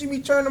 you didn't see me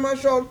turning my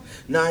shoulder.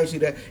 Nah, I didn't see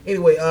that.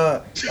 Anyway,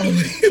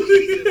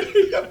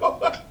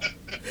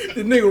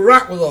 the nigga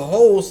Rock was a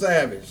whole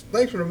savage.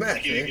 Thanks for the match,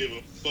 man. He didn't give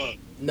a fuck.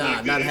 Nah,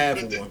 like, not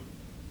half of one.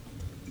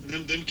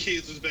 Them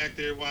kids was back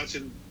there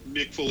watching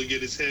Mick Foley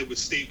get his head with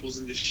staples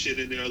and this shit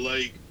in there.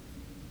 Like,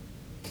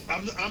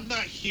 I'm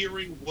not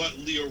hearing what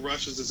Lio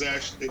Rush is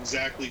actually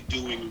exactly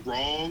doing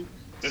wrong,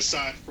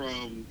 aside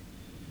from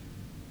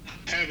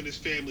having his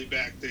family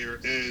back there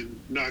and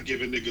not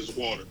giving niggas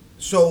water.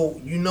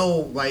 So, you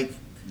know, like,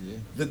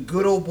 the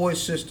good old boy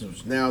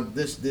systems. Now,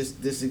 this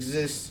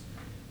exists.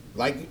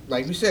 Like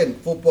we said, in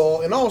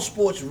football and all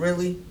sports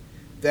really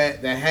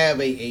that have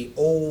a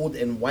old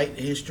and white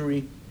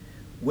history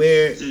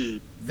where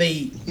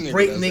they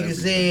break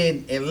niggas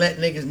in and let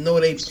niggas know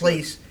they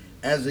place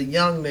as a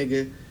young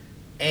nigga,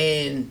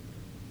 and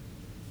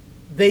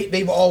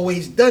they've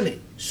always done it.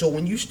 So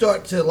when you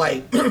start to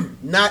like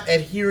not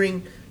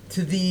adhering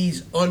to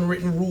these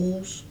unwritten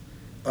rules,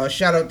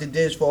 shout out to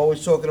Diz for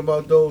always talking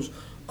about those,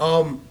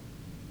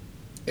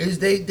 is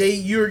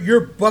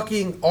you're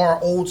bucking our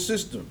old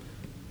system.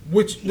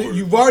 Which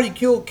you've already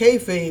killed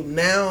kayfabe.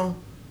 Now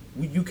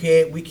we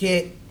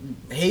can't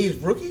haze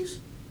rookies.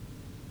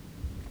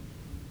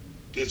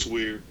 That's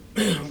weird.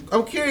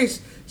 I'm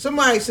curious.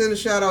 Somebody send a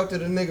shout out to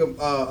the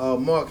nigga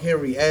Mark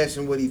Henry,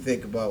 asking what he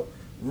think about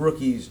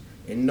rookies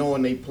and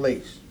knowing they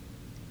place.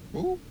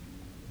 Who?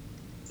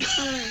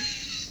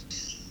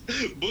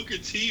 Booker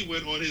T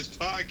went on his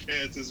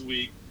podcast this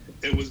week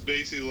and was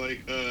basically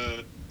like,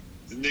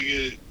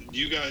 nigga,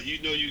 you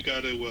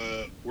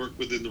gotta work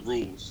within the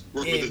rules.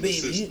 Work within the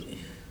system.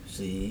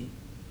 See.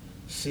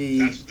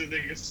 That's what the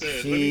nigga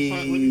said.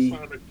 Let me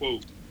find a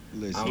quote.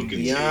 Listen, I'm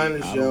be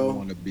honest, I yo.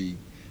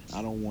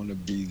 I don't want to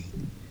be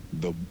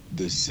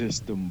the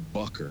system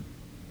bucker.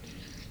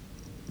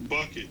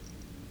 Bucket.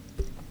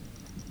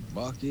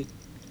 Bucket.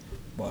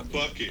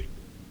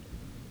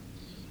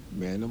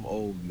 Man, them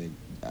old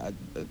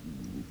niggas.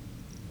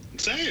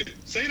 Say it.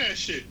 Say that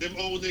shit. Them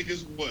old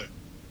niggas what?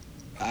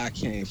 I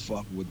can't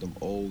fuck with them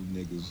old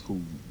niggas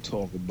who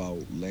talk about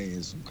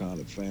laying some kind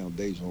of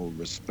foundation or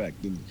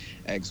respecting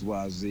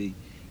XYZ,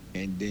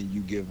 and then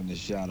you giving a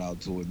shout out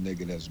to a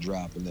nigga that's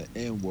dropping the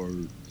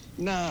N-word.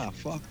 Nah,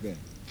 fuck that.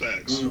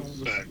 Facts.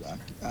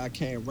 I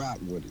can't rock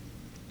with it.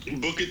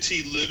 Booker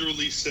T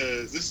literally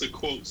says, this is a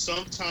quote,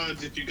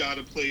 sometimes if you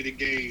gotta play the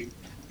game,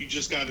 you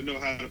just gotta know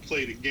how to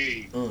play the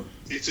game.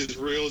 It's as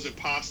real as it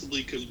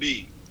possibly can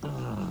be.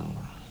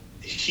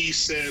 He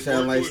said,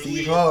 sound like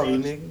Steve Harvey,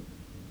 nigga.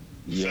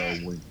 Yeah,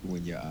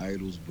 when your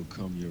idols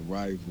become your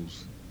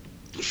rivals.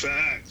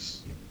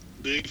 Facts.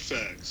 Big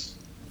facts.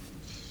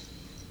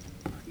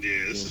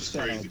 Yeah, this is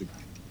crazy.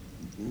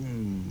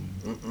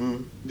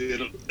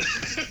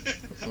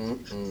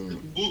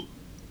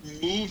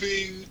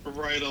 Moving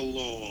right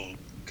along,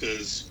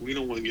 because we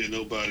don't want to get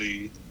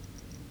nobody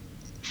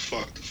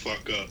fucked the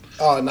fuck up.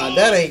 Oh no,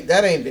 that ain't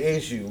the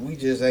issue. We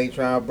just ain't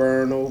trying to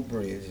burn no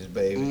bridges,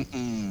 baby.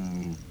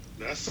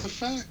 That's a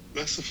fact.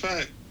 That's a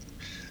fact.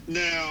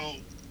 Now,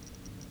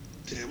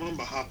 damn, I'm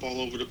gonna hop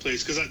all over the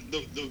place because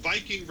the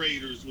Viking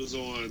Raiders was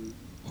on.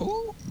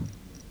 Who?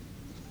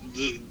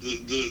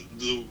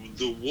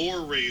 The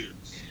War Raiders.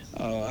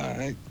 Oh, all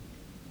right.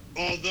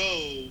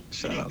 Although,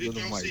 shout out to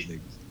the white niggas.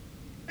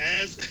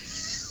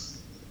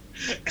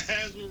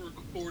 As we're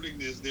recording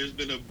this, there's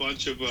been a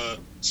bunch of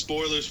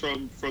spoilers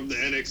from the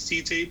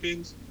NXT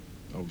tapings.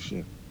 Oh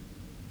shit.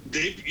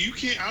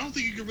 I don't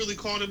think you can really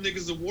call them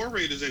niggas the War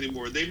Raiders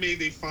anymore. They made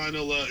their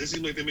final. It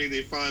seemed like they made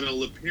their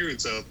final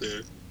appearance out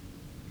there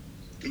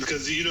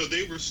because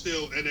they were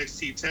still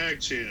NXT Tag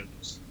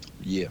Champs.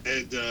 Yeah.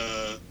 And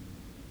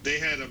they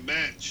had a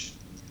match,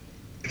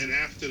 and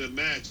after the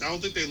match, I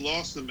don't think they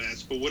lost the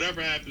match, but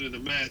whatever happened in the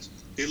match,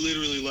 they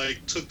literally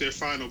took their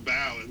final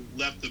bow and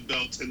left the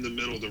belts in the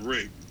middle of the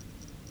ring.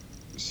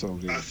 So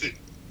I think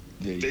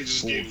they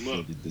just gave them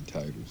up. The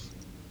titles.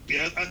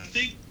 Yeah, I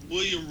think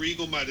William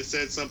Regal might have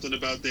said something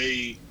about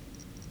they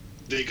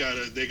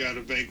gotta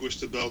vanquish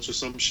the belts or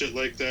some shit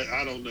like that.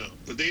 I don't know,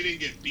 but they didn't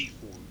get beat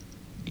for them.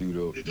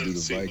 Do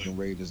the Viking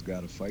Raiders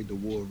gotta fight the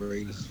War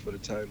Raiders for the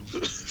titles?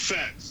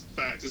 Facts.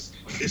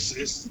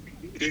 It's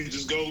they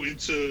just go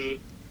into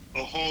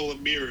a hall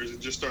of mirrors and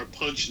just start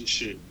punching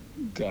shit.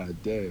 God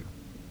damn.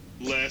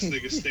 Last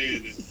nigga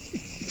standing.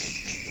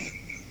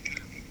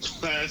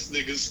 Last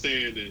nigga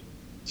standing.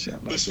 Shout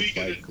out to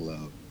Fight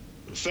Club.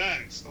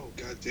 Facts. Oh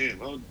god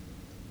damn.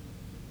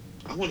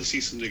 I want to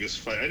see some niggas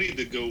fight. I need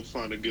to go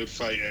find a good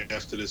fight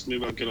after this.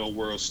 Maybe I'll get on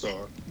World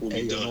Star.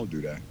 Hey, don't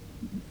do that.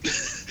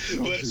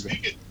 But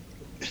speaking,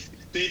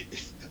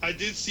 I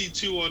did see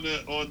too on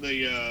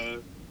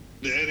the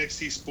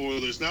NXT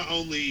spoilers. Not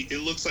only it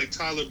looks like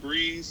Tyler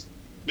Breeze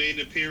made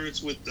an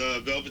appearance with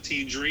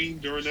Velveteen Dream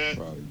during that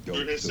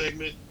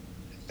segment,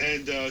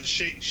 and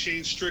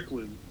Shane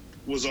Strickland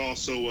was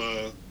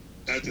also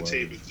at the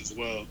tapings as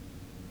well.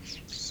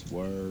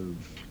 Swerve.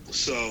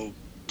 So,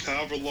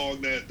 however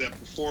long that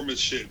performance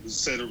shit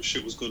was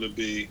going to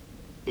be,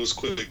 it was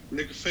quick.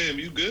 Nigga, fam,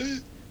 you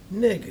good?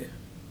 Nigga,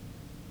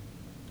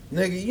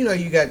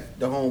 you got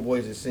the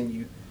homeboys that send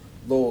you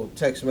little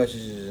text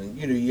messages, and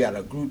you got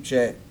a group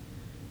chat.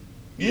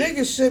 Yeah.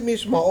 Niggas sent me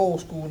some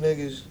old school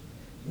niggas.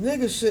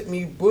 Niggas sent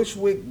me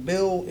Bushwick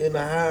Bill in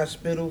the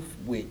hospital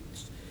with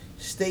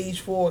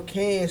stage 4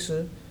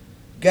 cancer.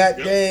 God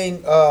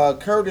dang,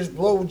 Curtis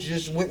Blow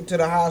just went into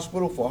the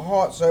hospital for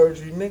heart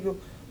surgery. Nigga,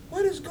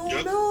 what is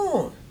going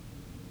on?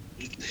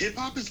 Hip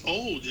hop is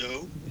old,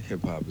 yo.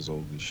 Hip hop is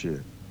old as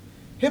shit.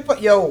 Hip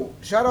hop, yo.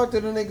 Shout out to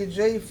the nigga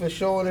Jay for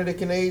showing that it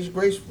can age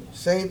gracefully.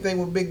 Same thing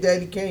with Big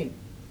Daddy Kane.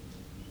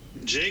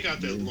 Jay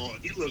got that long.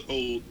 He look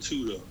old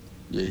too, though.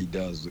 Yeah, he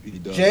does.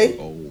 Jay?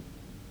 Look old.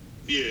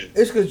 Yeah.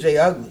 It's because Jay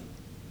ugly.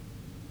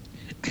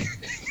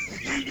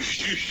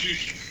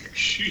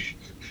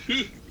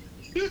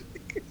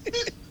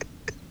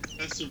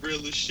 That's the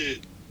realest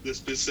shit that's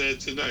been said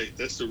tonight.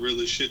 That's the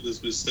realest shit that's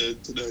been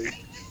said tonight.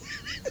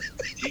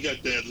 He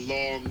got that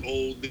long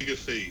old nigga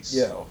face.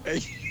 Yo.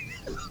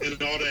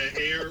 And all that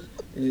hair.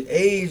 His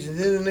age, and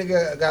then the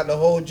nigga got the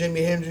whole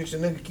Jimi Hendrix,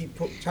 and nigga keep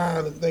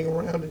tying the thing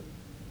around it.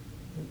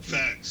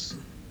 Facts.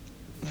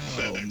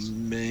 Oh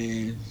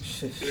man.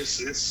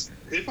 It's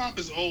hip hop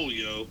is old,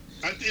 yo.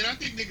 I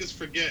think niggas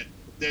forget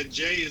that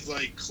Jay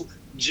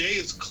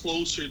is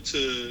closer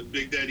to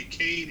Big Daddy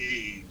Kane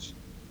age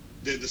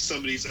than to some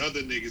of these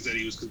other niggas that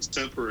he was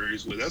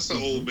contemporaries with. That's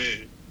an old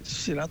man.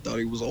 Shit, I thought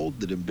he was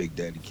older than Big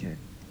Daddy Kane.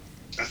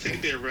 I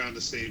think they're around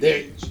the same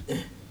age.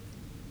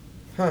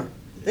 Huh.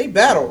 They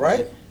battle,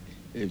 right?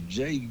 If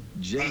Jay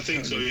I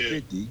think so, yeah.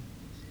 50,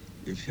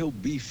 if he'll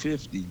be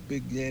 50,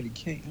 Big Daddy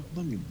Kane.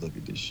 Let me look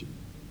at this shit.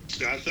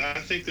 I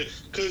think that,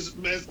 because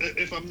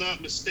if I'm not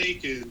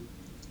mistaken,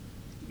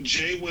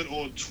 Jay went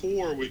on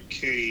tour with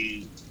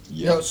Kane.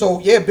 Yeah. So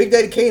Big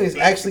Daddy Kane is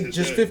actually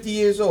just 50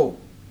 years old.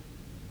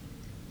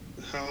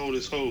 How old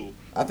is Hov?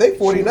 I think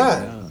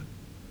 49.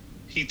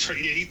 He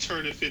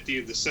turned 50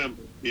 in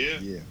December. Yeah.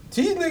 Yeah.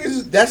 These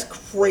niggas, that's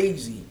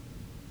crazy.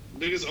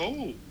 Niggas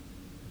old.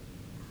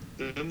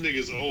 Them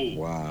niggas old.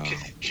 Wow.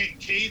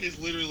 Kane is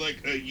literally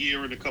like a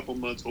year and a couple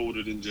months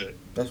older than Jay.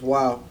 That's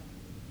wild.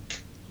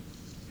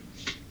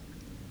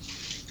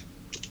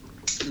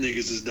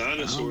 Niggas is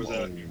dinosaurs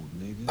out here.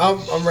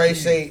 I'm ready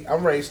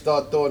to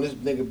start throwing this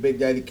nigga Big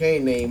Daddy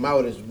Kane name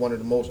out as one of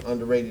the most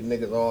underrated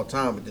niggas of all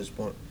time at this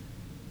point.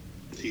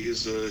 He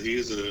is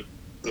a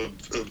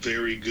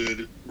very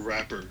good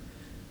rapper.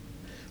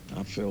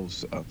 I feel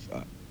at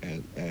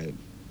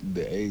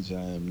the age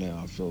I am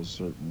now, I feel a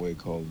certain way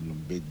calling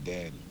him Big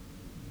Daddy.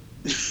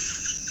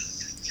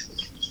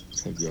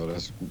 Like, yo,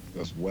 that's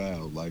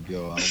wild. Like,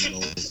 yo, I don't know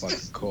if I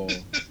could call.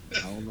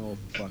 I don't know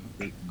if I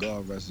could,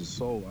 God rest his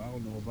soul. I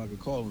don't know if I could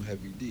call him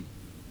Heavy D.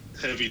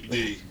 Heavy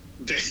D.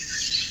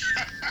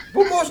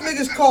 But most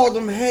niggas call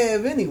them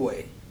Hev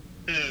anyway.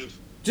 Hev.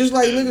 Just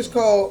like niggas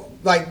call,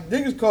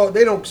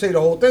 they don't say the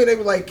whole thing. They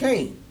be like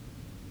Kane.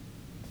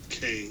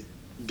 Kane.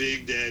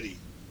 Big Daddy.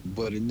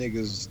 But the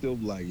niggas still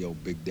like, yo,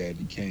 Big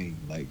Daddy Kane.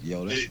 Like,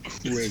 yo, that's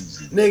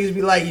crazy. Niggas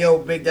be like, yo,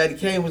 Big Daddy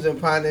Kane was in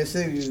Pioneer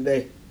City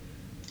today.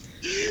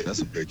 That's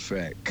a big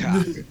fact.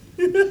 Cocker.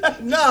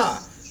 Nah.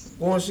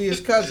 Go and see his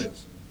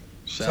cousins.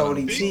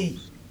 Tony T.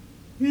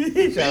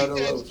 Big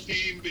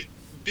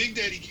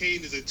Daddy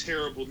Kane is a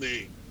terrible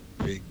name.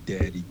 Big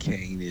Daddy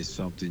Kane is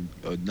something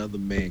another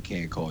man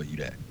can't call you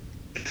that.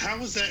 How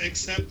is that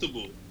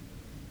acceptable?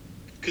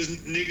 Because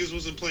niggas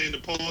wasn't playing the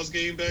pause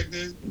game back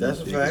then?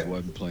 That's a Niggas fact.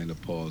 wasn't playing the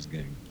pause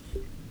game.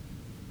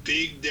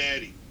 Big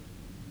Daddy.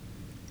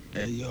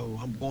 Hey, yo,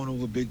 I'm going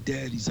over Big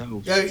Daddy's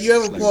house. Yeah, you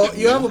ever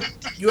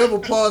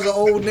pause an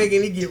old nigga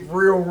and he get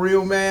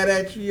real mad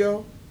at you,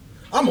 yo?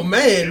 I'm a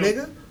man,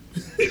 nigga.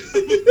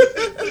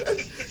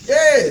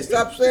 Yeah,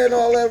 stop saying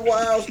all that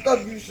wild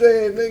stuff you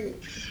saying, nigga.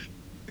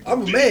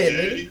 I'm a Big man,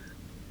 Daddy? nigga.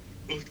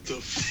 What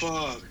the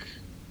fuck?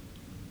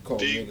 Call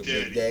Big nigga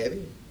Daddy. Big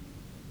Daddy.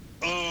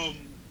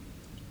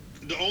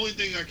 The only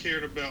thing I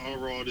cared about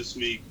on Raw this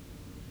week,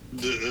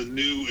 the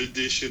new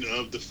edition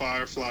of the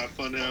Firefly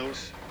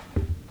Funhouse.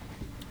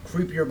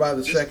 Creepier by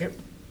the second.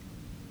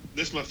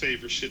 This is my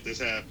favorite shit that's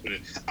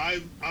happening.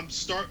 I'm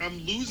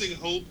losing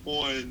hope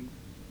on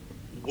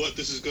what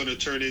this is going to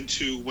turn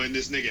into when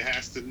this nigga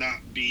has to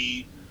not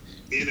be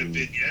in a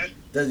vignette.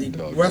 Does he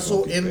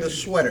wrestle in the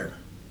sweater?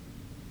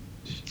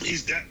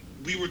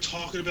 We were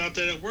talking about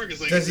that at work.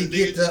 It's like, does he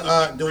get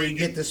the do he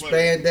get the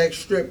spandex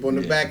strip on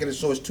the back of the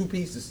so it's two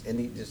pieces and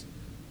he just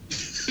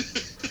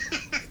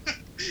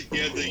he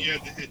had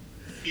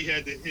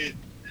to hit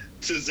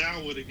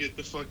Tozawa to get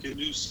the fucking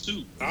new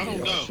suit. I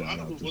don't know. I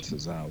don't know what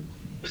Tozawa.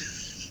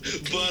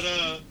 But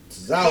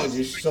Tozawa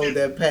just showed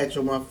that patch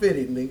on my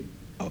fitted, nigga.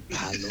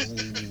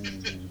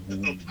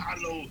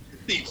 Apollo.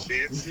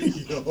 defense.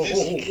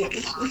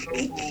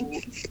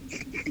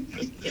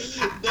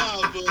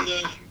 Nah,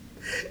 but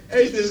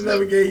hey, just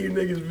never gave you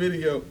niggas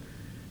video.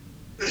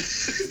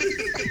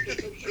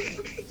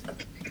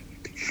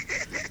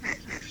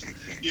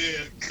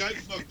 Yeah, Skype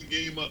fucked the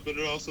game up, but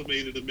it also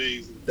made it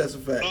amazing. That's a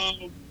fact.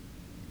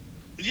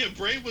 Yeah,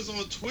 Bray was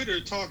on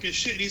Twitter talking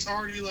shit. He's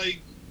already like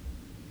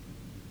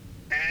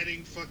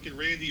adding fucking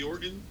Randy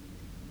Orton.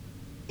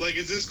 Like,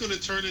 is this going to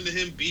turn into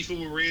him beefing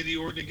with Randy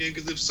Orton again?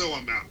 Because if so,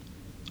 I'm out.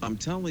 I'm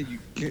telling you,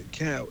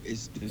 Cal,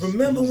 it's this.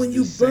 Remember when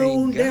you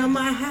burned down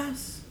my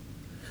house?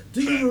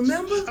 Do you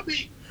remember? I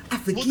mean, I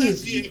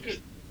forgive you.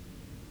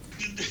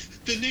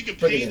 The nigga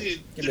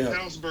painted the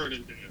house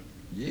burning down.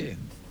 Yeah.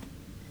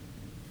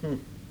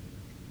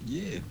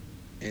 Yeah,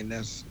 and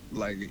that's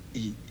like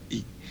he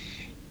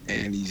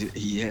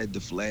had the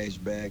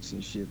flashbacks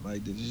and shit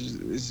like this.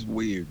 This is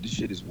weird. This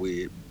shit is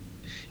weird.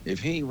 If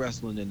he ain't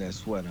wrestling in that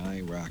sweater, I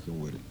ain't rocking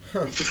with it.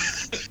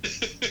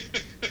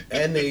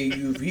 And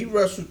if he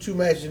wrestled 2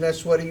 matches in that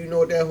sweater, you know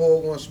what that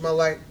hole gonna smell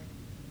like?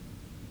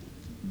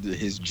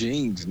 His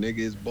jeans, nigga,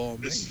 his ball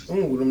mains.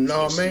 Ooh, them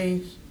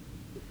mains.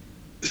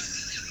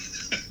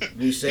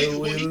 We say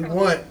what we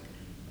want.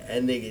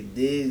 And nigga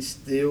did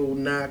still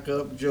knock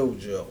up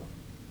JoJo.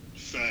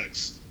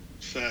 Facts.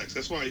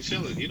 That's why he's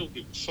chilling. He don't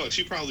give a fuck.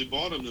 She probably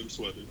bought him them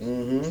sweaters.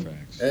 Mm-hmm.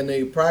 Facts. And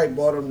they probably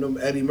bought him them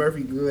Eddie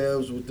Murphy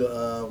gloves with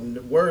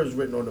the words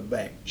written on the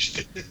back.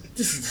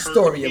 This is the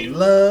story of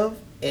love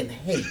and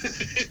hate.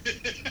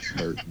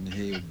 Hurt and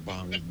hate,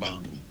 bong.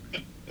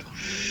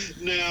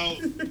 Now,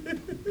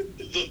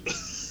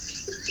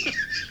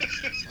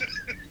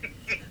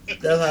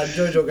 that's how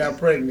JoJo got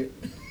pregnant.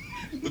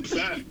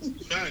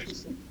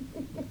 Facts.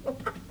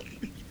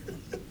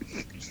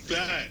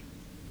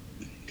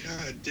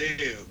 God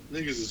damn,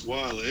 niggas is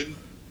wildin'.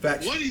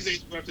 Facts. One of these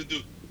days we're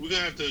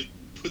gonna have to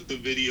put the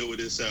video of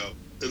this out.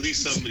 At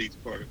least some of these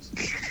parts.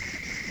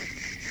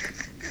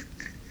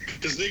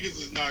 Because niggas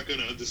is not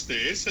gonna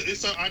understand.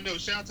 I know.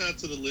 Shout out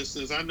to the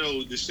listeners. I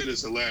know this shit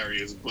is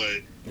hilarious,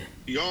 but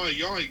y'all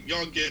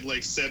get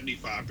like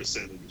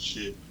 75% of the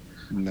shit.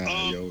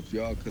 Nah, yo, if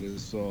y'all could have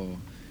saw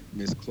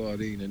Miss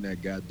Claudine in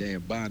that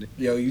goddamn bonnet.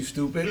 Yo, you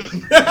stupid.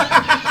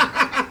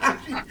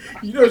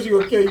 You know she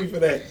gonna kill you for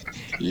that.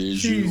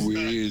 Is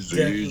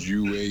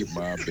you ate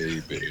my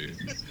baby.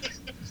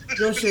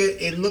 Joe said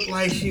it looked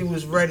like she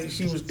was ready.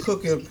 She was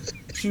cooking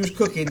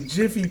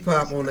Jiffy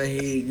Pop on her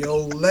head.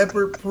 Yo,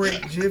 leopard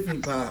print Jiffy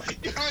Pop.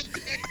 God damn.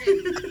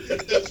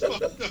 That's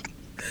fucked up.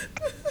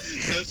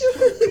 That's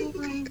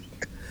fucked up.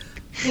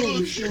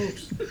 Holy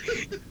smokes.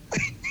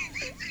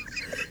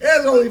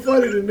 That's only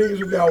funny to niggas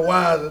who got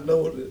wives and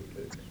know that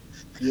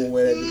you won't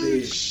wear that to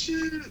bed.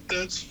 Shit,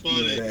 that's funny.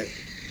 You know that.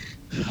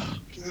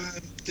 God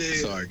damn.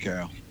 Sorry,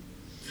 Cal.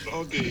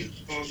 All good.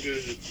 All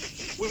good.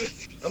 What?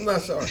 I'm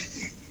not sorry.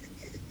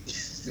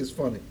 It's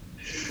funny.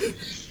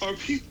 Are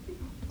people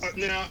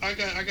now? I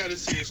got a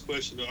serious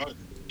question though.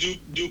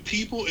 Do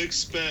people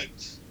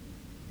expect?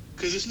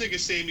 Because this nigga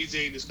Sami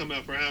Zayn has come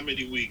out for how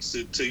many weeks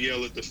to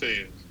yell at the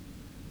fans?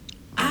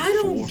 I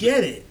don't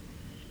get it.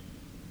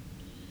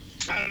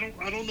 I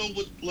don't know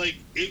what, like,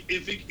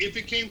 if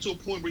it came to a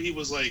point where he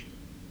was like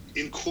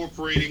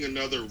incorporating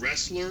another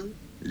wrestler,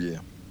 yeah,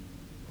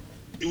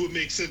 it would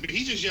make sense. But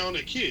he just yelling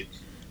at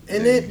kids.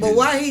 And then, but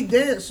why he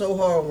danced so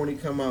hard when he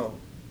come out?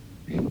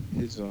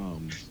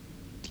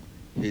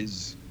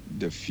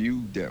 The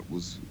feud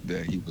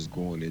that he was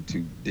going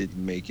into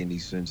didn't make any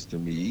sense to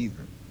me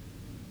either.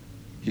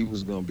 He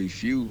was gonna be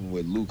feuding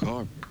with Luke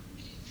Harper.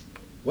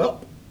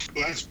 Well,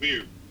 that's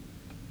weird.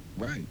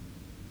 Right.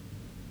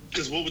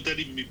 Because what would that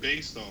even be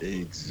based on?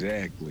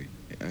 Exactly.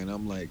 And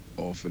I'm like,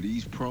 off of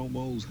these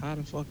promos, how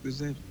the fuck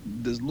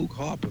does Luke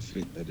Harper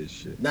fit into this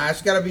shit? Nah,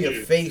 it's gotta be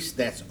a face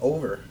that's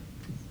over.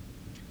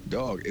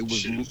 Dog, it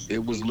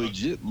was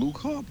legit Luke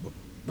Harper.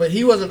 But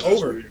he wasn't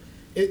over.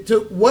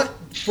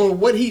 For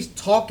what he's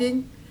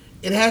talking,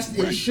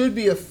 it should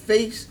be a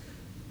face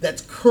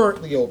that's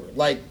currently over.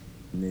 Like,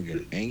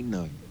 nigga, ain't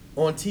none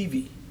on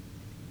TV.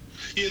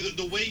 Yeah,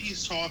 the way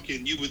he's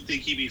talking, you would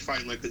think he'd be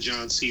fighting like a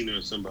John Cena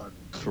or somebody.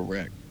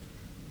 Correct.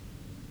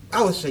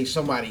 I would say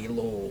somebody a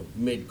little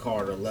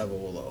mid-Carter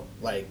level, though.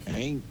 Like,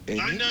 I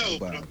know,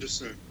 but I'm just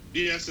saying.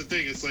 Yeah, that's the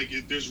thing. It's like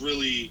there's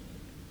really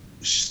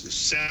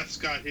Seth's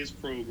got his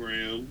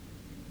program.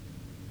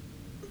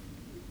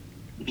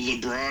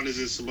 LeBron is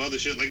in some other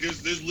shit. Like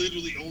there's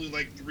literally only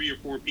like 3 or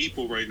 4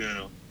 people right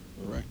now.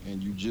 Right,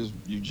 and you just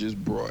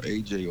brought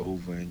AJ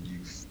over and you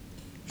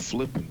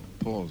flipping.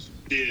 Pause.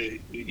 Yeah,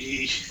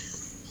 he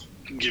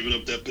giving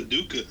up that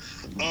Paducah.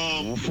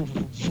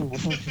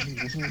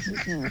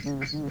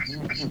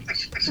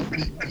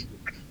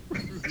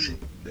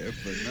 That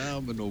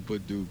phenomenal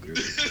Paducah.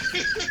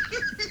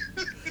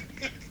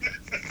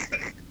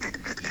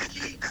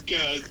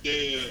 God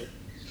damn.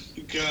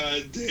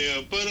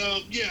 But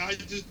yeah,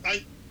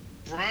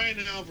 Brian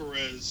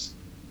Alvarez,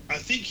 I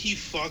think he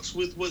fucks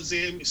with what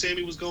Sammy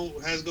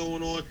has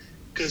going on,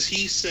 because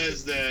he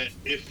says that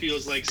it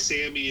feels like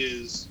Sammy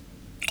is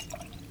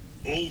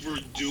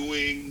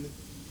overdoing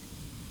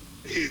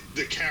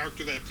the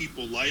character that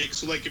people like.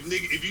 So like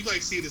if you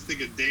like seeing this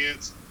nigga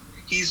dance,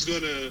 he's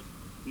gonna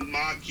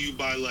mock you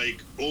by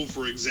like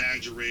over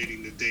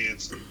exaggerating the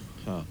dancing.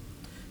 Huh.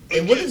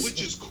 Again,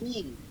 which is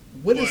cool.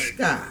 What is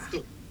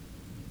ska?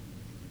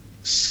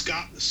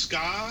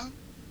 Ska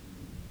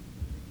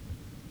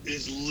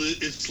is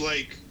it's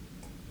like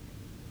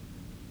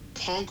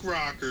punk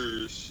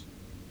rockers,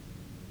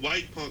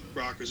 white punk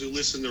rockers who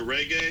listen to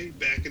reggae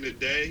back in the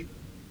day,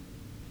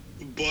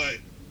 but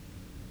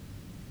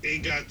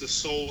ain't got the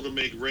soul to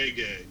make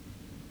reggae.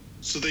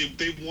 So they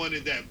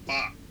wanted that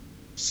bop.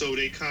 So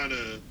they kind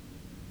of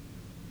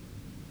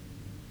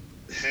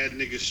had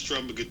niggas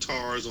strumming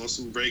guitars on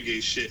some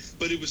reggae shit,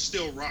 but it was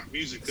still rock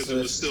music because it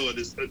was still at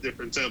a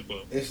different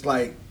tempo. It's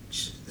like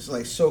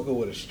soca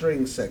with a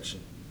string section.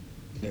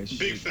 That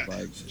Big shit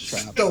like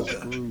chopped Stoker.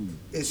 and screwed.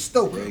 It's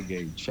Stoker.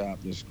 Reggae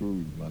chopped and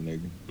screwed, my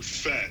nigga.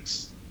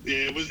 Facts.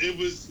 Yeah,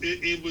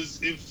 it was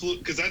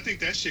because I think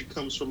that shit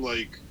comes from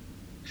like,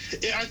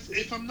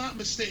 if I'm not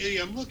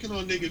mistaken, I'm looking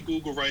on nigga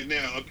Google right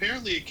now.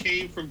 Apparently it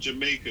came from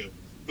Jamaica,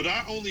 but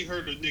I only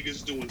heard of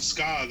niggas doing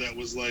ska that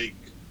was like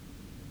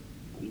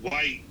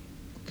white,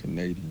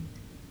 Canadian.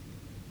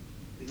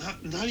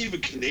 Not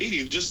even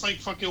Canadian, just like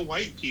fucking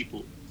white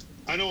people.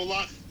 I know a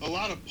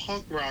lot of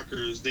punk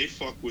rockers, they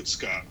fuck with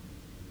ska.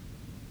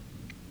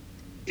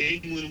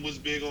 England was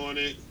big on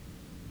it.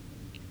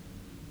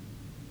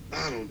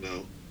 I don't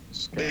know.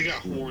 Ska they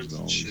got horns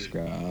and shit.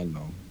 Ska, I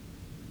know.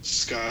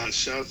 Ska,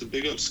 shout out to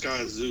big up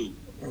Sky Zoo.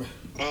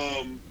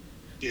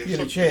 Yeah, If you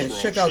get a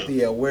chance, check out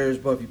the Where's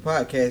Buffy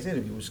podcast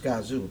interview with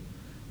Sky Zoo,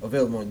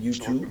 available on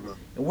YouTube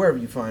and wherever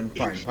you find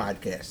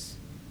podcasts.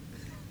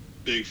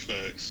 Big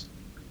facts.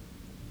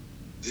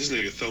 This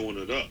nigga throwing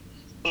it up.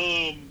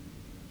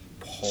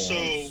 Pause.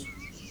 So.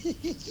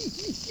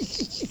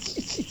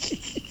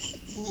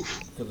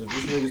 Because if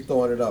this nigga's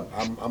throwing it up,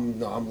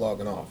 I'm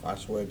logging off. I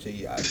swear to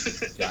you, I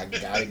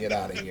gotta get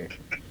out of here.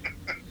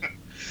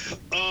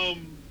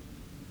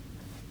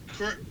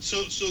 Correct.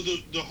 So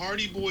the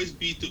Hardy Boys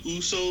beat the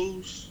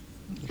Usos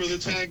for the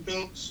tag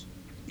belts.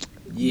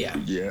 Yeah.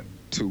 Yeah.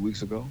 2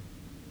 weeks ago.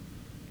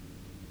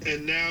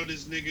 and now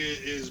this nigga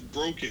is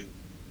broken.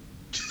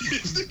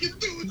 This nigga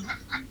doing.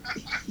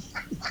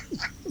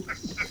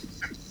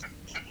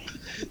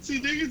 See,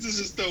 niggas is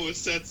just throwing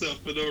sets up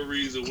for no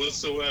reason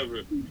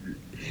whatsoever.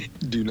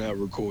 Do not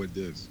record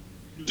this.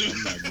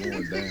 I'm not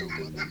going down,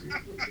 my nigga.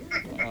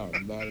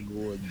 I'm not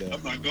going down.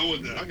 I'm not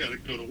going there. I gotta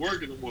go to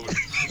work in the morning.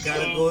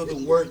 Gotta go to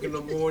work in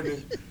the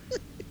morning.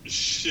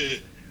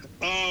 Shit.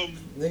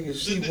 Nigga,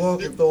 she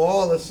walking through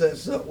all the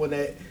sets up when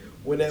that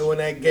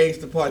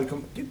gangster party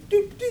come.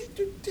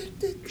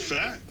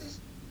 Facts.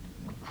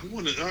 I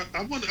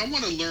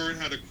wanna learn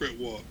how to crit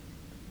walk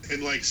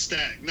and like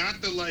stack,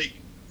 not to like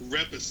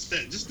rep a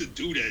set, just to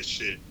do that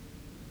shit.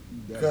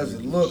 Because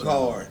it look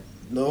hard.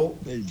 No.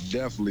 They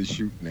definitely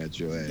shooting at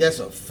your ass. That's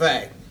a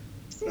fact.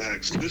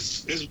 Facts.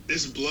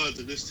 This blood's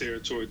in this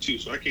territory too,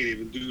 so I can't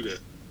even do that.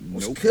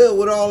 What's Cud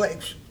with all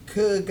that?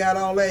 Cud got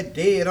all that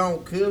dead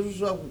on. Cud, what's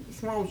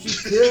wrong with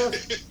you,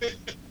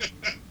 Cud?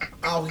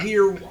 Out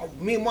here,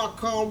 me and my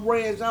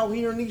comrades out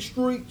here in these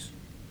streets.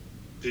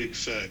 Big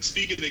fact.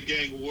 Speaking of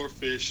gang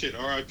warfare shit,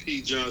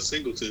 R.I.P. John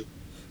Singleton.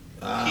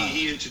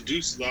 He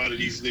introduced a lot of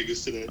these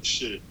niggas to that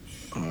shit.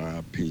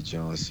 R.I.P.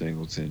 John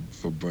Singleton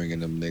for bringing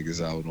them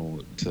niggas out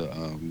on to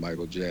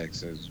Michael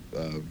Jackson's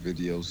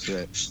video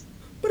set.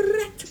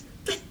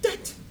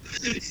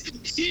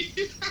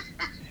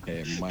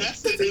 And Mike,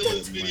 that's the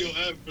illest video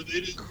ever.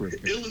 The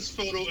illest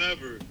photo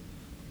ever.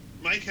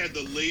 Mike had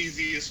the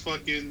laziest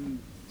fucking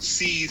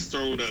C's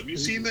thrown up. You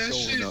seen that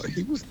shit?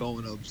 He was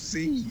throwing up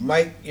C's.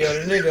 Mike,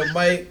 the nigga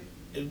Mike.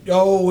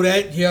 Oh,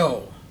 that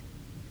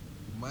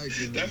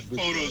that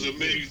photo's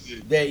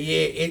amazing. That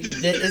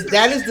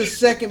is the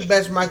second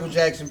best Michael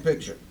Jackson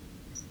picture.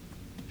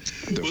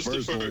 The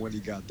first one when he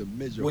got the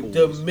midget with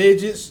holes. the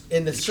midgets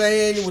in the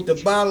sand with the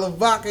bottle of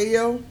vodka,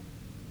 yo.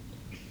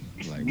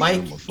 Like,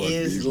 Mike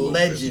is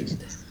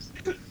legend.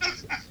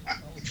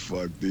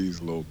 Fuck these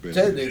little bitches.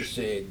 That nigga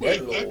said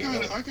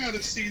that. I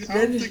gotta see. I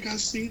don't think I've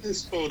seen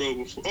this photo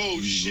before.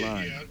 Oh shit!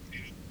 Yeah,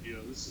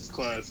 this is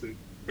classic.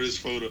 For this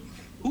photo,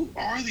 who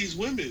are these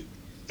women?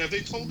 Have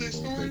they told their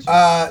stories?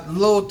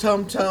 Lil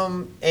Tum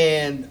Tum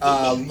and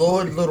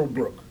Lord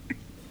Littlebrook.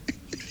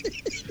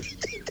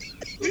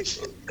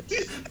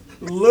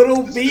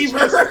 Little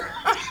Beaver.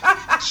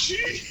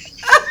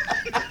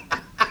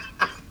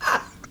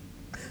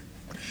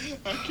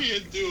 I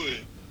can't do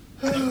it.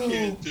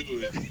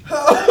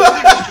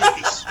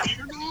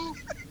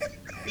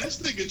 This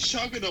nigga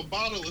chugging a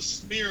bottle of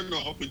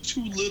Smirnoff with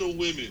two little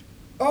women.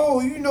 Oh,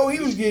 he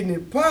was getting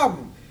it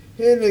popping.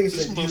 That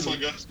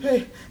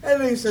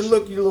nigga said,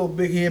 look, you little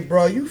big head,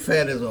 bro, you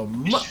fat as a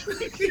mutt.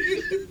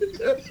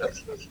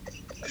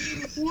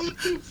 What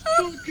the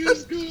fuck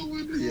is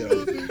going on?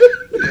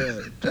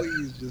 Yeah,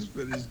 please just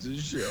finish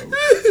this show.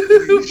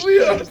 We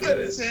are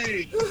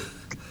finished.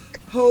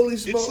 Holy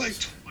smokes.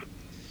 It's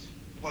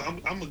like, I'm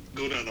gonna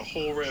go down the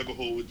whole rabbit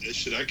hole with this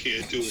shit. I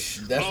can't do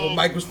it. That's what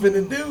Mike was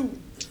finna do.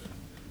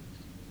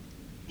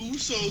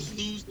 Usos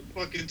lose the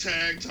fucking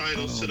tag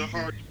titles to the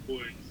Hardy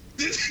Boys.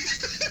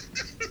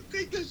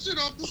 Take that shit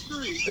off the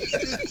screen.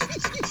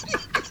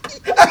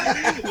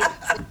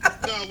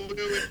 No,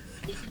 wait.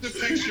 Look at the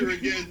picture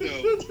again,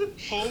 though.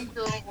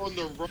 Homegirl on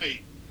the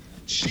right.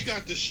 She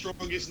got the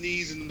strongest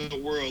knees in the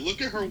world.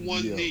 Look at her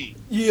one knee.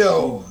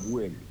 Yo.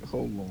 Wait,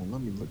 hold on.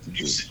 Let me look at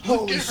this.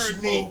 Holy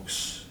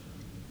smokes.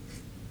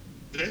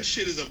 That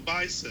shit is a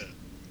bicep.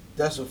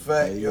 That's a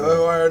fact.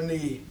 Yo, her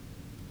knee.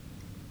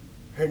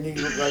 Her knee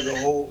look like a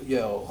whole.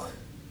 Yo.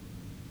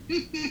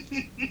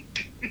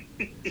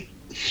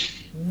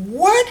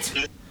 What?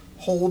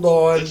 Hold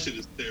on. That shit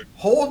is terrible.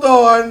 Hold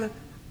on.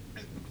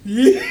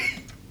 Yeah.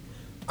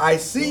 I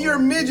see your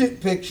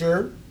midget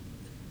picture.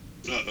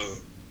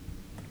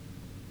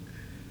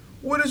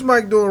 What is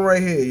Mike doing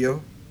right here,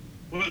 yo?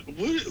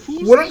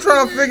 What I'm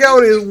trying to figure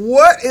out is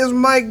what is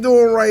Mike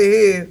doing right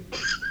here?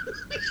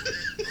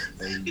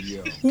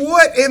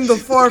 What in the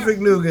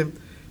farfignugan?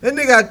 Then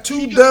they got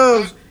two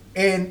doves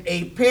and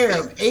a pair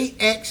of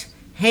 8X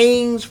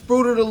Hanes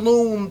Fruit of the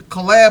Loom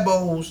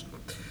collabos.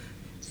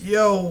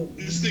 Yo,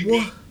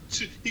 what?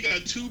 He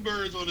got two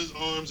birds on his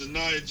arms and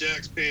Nia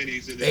Jax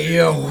panties in his Hey,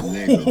 yo.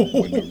 Nigga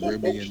with the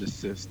Ribby in the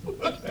system.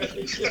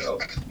 Yo.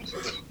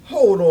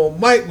 Hold on,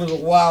 Mike was a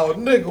wild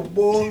nigga,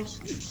 boy.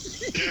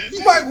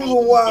 Mike was a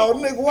wild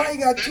nigga. Why he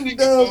got two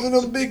doves and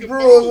them big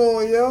drawers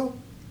on, yo?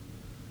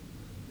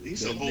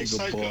 He's that a whole nigga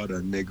psycho. Part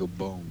of nigga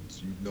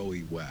bones. You know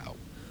he wild.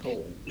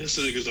 Oh. This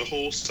nigga's a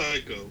whole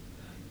psycho.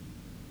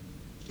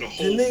 The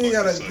nigga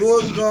got a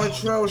Gordon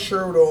Gartrell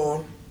shirt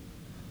on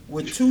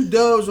with two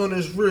doves on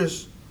his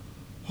wrist,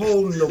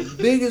 holding the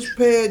biggest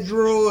pair of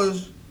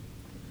drawers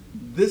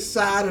this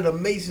side of the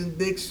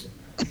Mason-Dixon.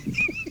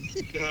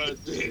 God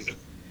damn.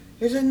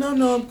 He said,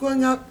 no, I'm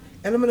going out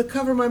and I'm going to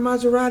cover my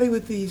Maserati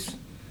with these.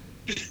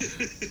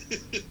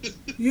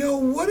 Yo,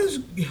 what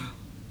is...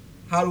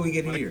 How do we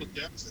get here?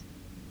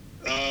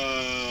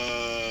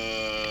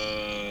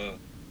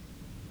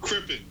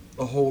 Crippin'.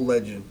 A whole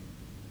legend.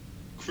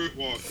 Crip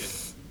walking.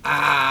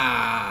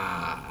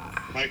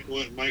 Mike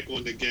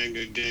on the gang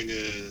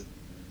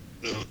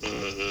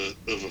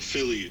of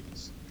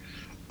affiliates.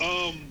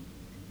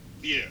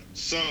 Yeah.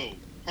 So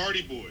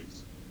Hardy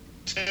Boys,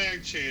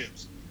 tag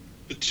champs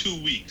for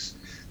 2 weeks.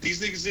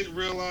 These niggas didn't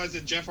realize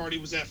that Jeff Hardy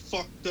was that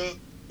fucked up.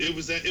 It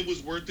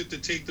was worth it to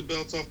take the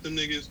belts off them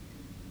niggas.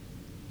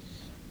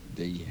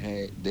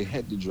 They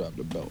had to drop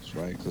the belts,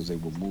 right? Because they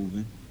were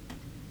moving.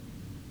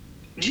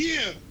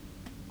 Yeah,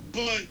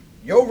 but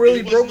Yo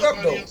really broke up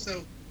though.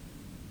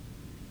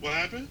 What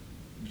happened?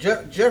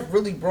 Jeff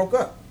really broke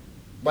up.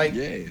 Like,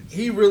 yeah,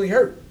 he really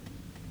hurt.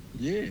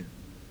 Yeah.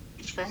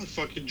 He's probably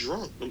fucking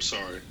drunk. I'm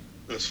sorry.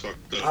 That's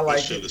fucked up. I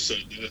should have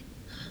said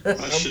that.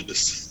 I should have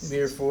said I'm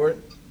here for it.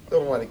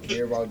 Don't want to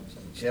care about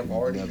Jeff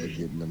Hardy. Never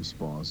getting them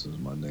sponsors,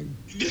 my nigga.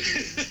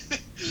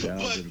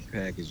 Shout out to the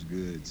packaged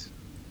goods.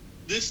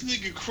 This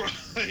nigga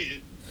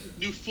crying.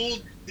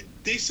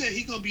 They said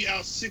he gonna be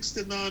out 6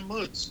 to 9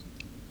 months.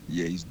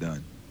 Yeah, he's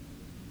done.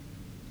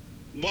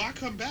 Why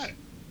come back?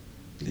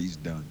 He's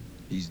done.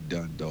 He's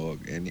done,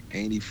 dog. And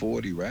ain't he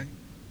 40, right?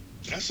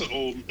 That's an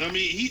old. I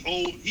mean, he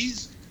old.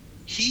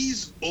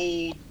 He's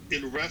old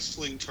in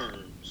wrestling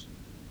terms.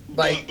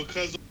 Like,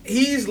 because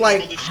he's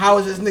like, how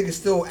is this nigga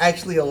still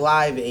actually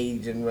alive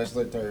age in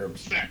wrestling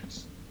terms?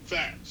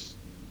 Facts.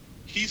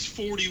 He's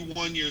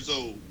 41 years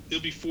old.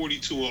 He'll be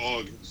 42 in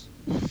August.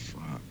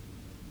 Fuck.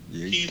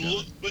 Yeah, he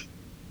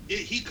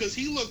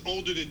looked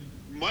older than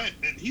Matt.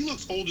 He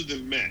looks older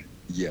than Matt.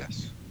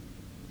 Yes.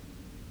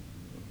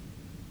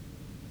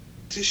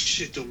 This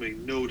shit don't make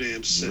no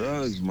damn sense.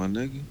 Drugs, my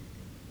nigga.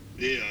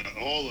 Yeah,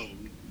 all of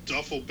them.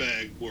 Duffel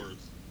bag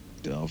worth.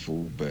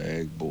 Duffel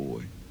bag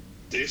boy.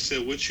 They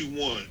said, what you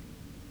want?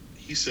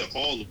 He said,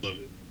 all of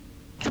it.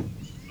 I'm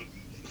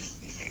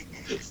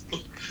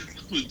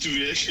gonna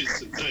do that shit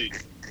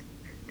tonight.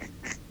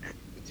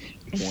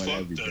 Want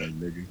everything,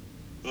 nigga.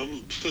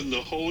 I'm putting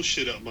the whole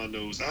shit up my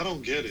nose. I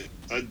don't get it.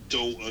 I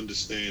don't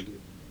understand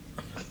it.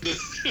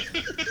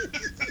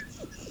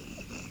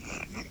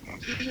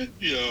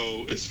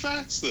 Yo, it's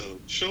facts though.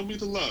 Show me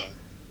the lie.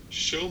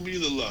 Show me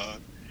the lie.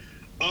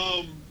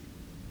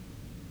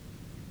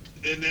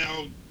 And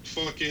now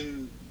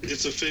fucking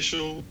it's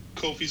official.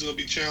 Kofi's gonna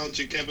be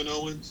challenging Kevin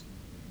Owens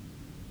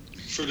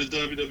for the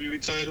WWE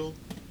title.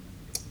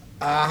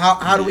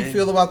 How do we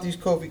feel about these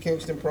Kofi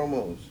Kingston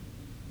promos?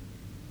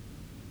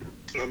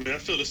 I mean, I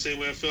feel the same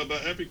way I feel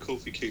about every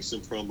Kofi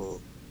Kingston promo.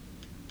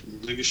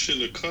 Niggas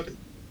shouldn't have cut it.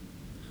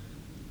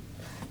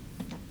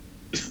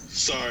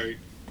 Sorry.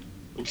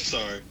 I'm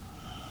sorry.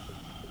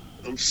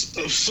 I'm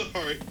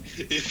sorry.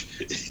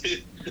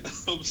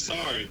 I'm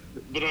sorry.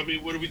 But I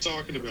mean, what are we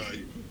talking about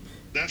here?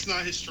 That's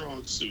not his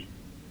strong suit.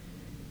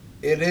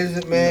 It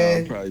isn't,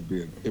 man. No,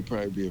 it'd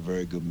probably be a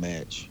very good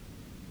match.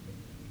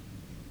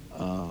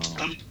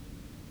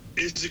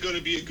 Is it going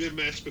to be a good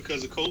match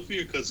because of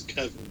Kofi or because of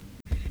Kevin?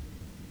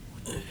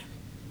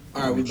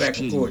 All right, we back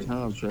recording.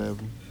 Time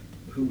travel.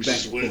 We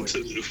just went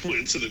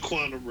to the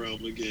quantum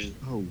realm again.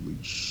 Holy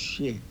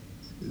shit!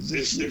 Is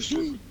this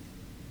your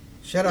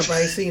Shut up!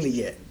 I ain't seen it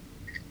yet.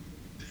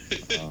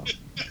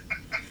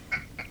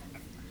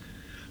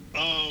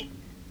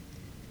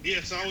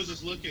 Yeah, so I was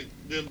just looking.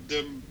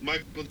 Them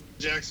Michael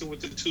Jackson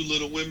with the two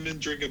little women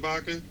drinking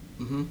vodka.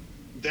 Mm-hmm.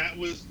 That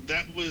was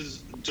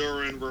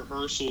during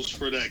rehearsals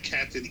for that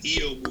Captain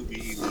EO movie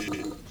he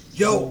did.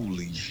 Yo,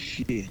 holy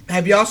shit!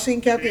 Have y'all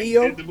seen Captain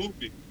EO? In the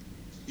movie.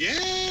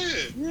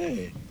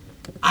 Yeah.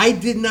 I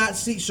did not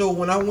see. So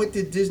when I went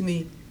to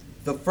Disney,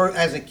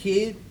 as a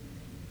kid,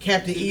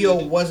 Captain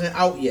EO wasn't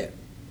out yet.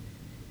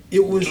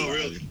 It was,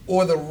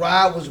 or the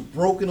ride was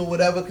broken or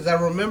whatever. Because I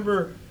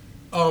remember,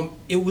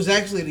 it was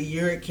actually the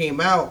year it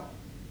came out,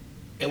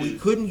 and we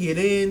couldn't get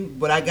in.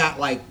 But I got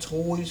like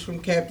toys from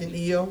Captain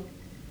EO.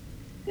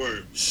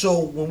 Word. So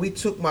when we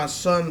took my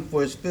son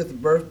for his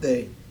 5th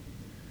birthday,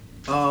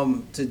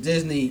 to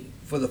Disney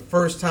for the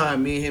first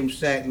time, me and him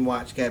sat and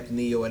watched Captain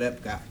EO at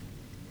Epcot.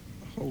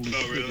 Holy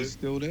shit! Really? It's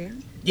still there?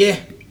 Yeah.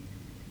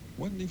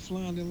 Wasn't he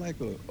flying in like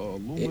a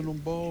aluminum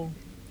ball?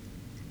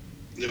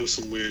 There was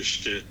some weird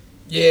shit.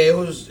 Yeah, it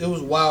was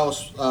wild,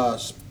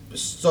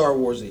 Star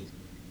Warsy.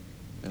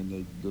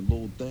 And the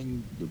little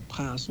thing, the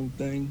possum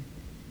thing.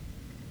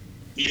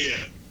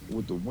 Yeah.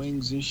 With the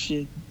wings and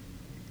shit.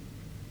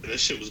 That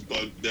shit was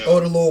bugged out. Oh,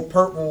 the little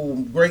purple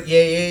great,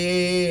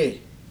 yeah. It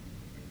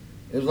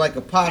was like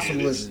a possum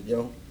lizard,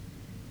 yo.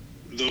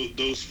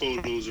 Those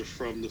photos are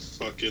from the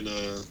fucking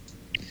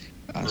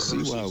I see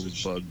why it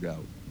was bugged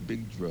out.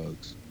 Big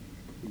drugs.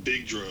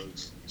 Big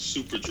drugs.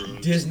 Super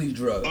drugs. Disney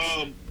drugs.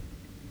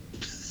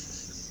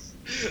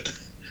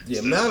 The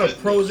amount of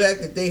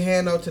Prozac that they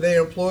hand out to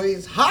their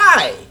employees,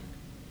 hi!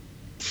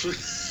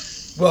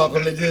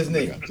 Welcome to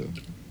Disney. Got the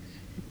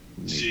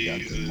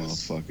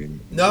motherfucking...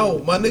 No,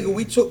 my nigga,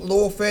 we took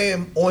Lil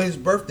Fam on his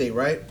birthday,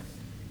 right?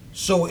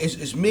 So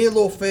it's me and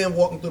Lil Fam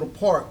walking through the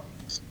park.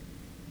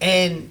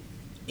 And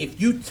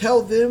if you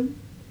tell them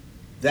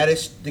that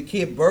it's the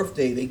kid's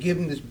birthday, they give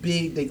him this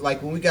big,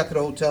 like when we got to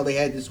the hotel, they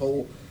had this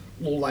whole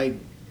little like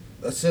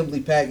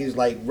assembly package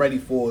like ready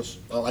for us,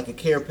 like a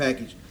care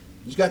package.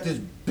 He's got this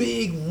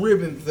big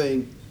ribbon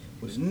thing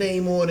with his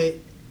name on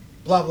it,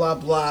 blah, blah,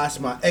 blah. It's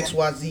my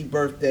XYZ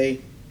birthday.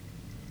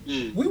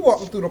 We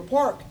walking through the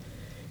park,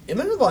 and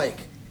they're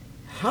like,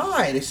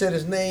 "Hi." They said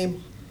his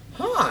name.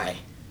 "Hi,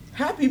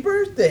 happy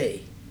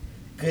birthday.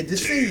 Good to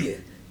see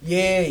you."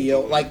 Yeah,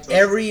 yo. Like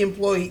every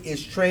employee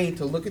is trained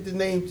to look at the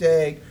name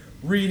tag,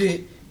 read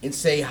it, and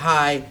say,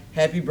 "Hi,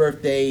 happy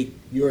birthday,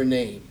 your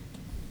name."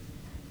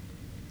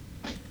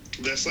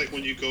 That's like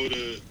when you go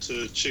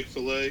to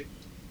Chick-fil-A,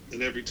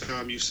 and every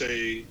time you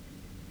say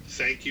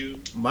thank you,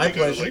 My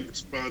pleasure. Gotta, like,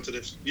 respond to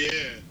this.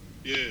 Yeah,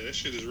 that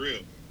shit is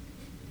real.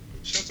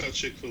 Shout out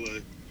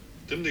Chick-fil-A.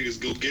 Them niggas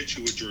go get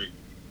you a drink.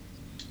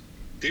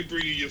 They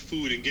bring you your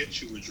food and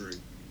get you a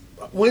drink.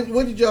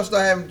 When did y'all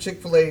start having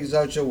Chick-fil-A's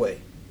out your way?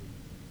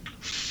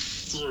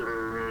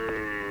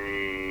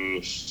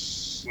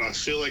 I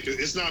feel like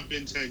it's not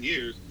been 10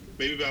 years.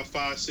 Maybe about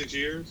 5-6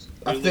 years.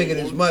 I figured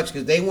as much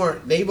because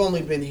they've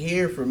only been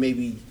here for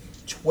maybe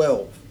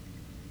 12.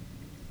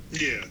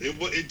 Yeah,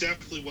 it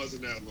definitely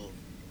wasn't that long.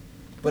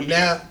 But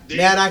now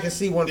I can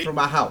see one from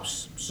my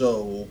house.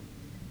 So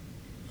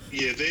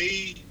yeah,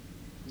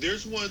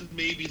 there's one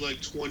maybe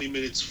like 20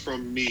 minutes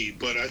from me,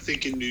 but I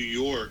think in New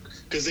York,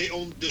 because they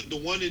own the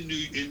one in New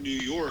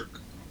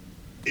York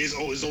is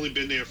only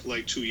been there for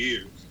like 2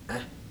 years.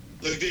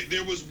 Like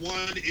there was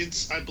one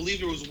I believe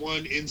there was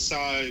one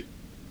inside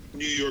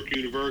New York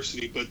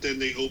University, but then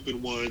they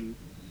opened one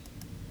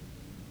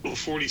on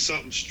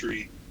 40-something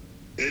Street,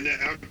 and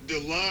the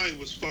line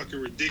was fucking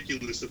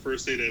ridiculous the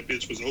first day that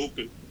bitch was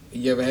open.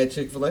 You ever had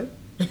Chick-fil-A?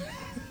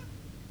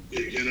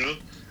 You know,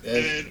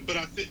 but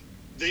I think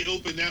they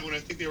opened that one. I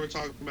think they were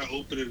talking about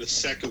opening a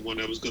second one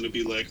that was going to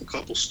be like a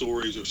couple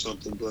stories or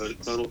something, but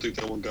I don't think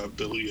that one got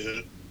built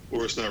yet,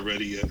 or it's not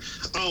ready yet.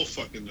 I don't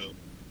fucking know.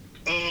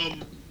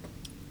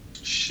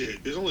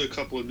 Shit, there's only a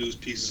couple of news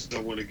pieces I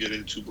want to get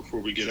into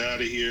before we get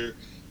out of here.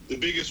 The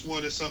biggest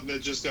one is something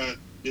that just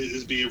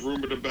is being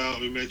rumored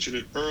about. We mentioned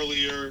it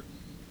earlier.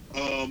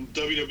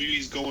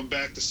 WWE's going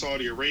back to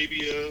Saudi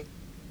Arabia.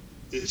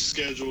 It's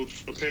scheduled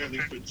apparently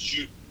for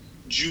June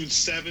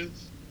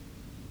 7th.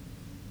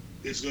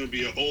 It's going to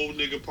be an old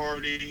nigga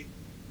party.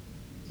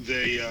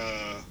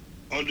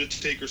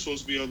 Undertaker's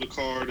supposed to be on the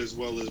card, as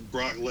well as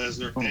Brock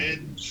Lesnar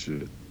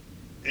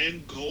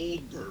and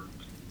Goldberg.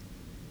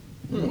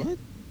 What?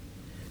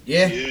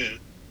 Yeah.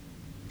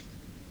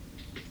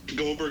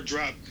 Goldberg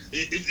dropped.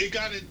 It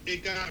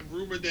got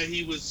rumored that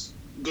he was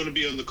going to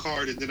be on the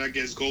card, and then I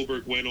guess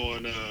Goldberg went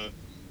on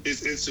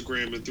his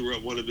Instagram and threw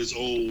up one of his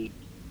old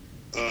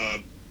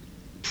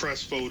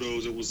press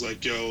photos and was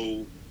like,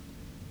 "Yo,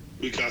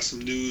 we got some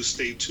news.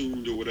 Stay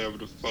tuned," or whatever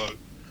the fuck.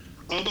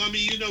 I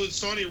mean, you know,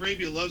 Saudi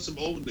Arabia loves some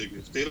old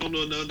niggas. They don't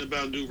know nothing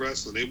about new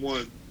wrestling. They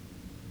want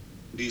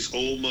these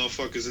old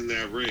motherfuckers in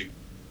that ring.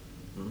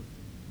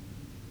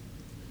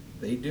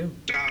 They do.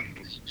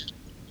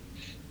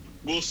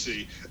 We'll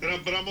see.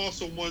 But I'm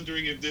also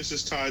wondering if this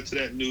is tied to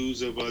that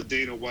news of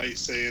Dana White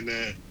saying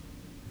that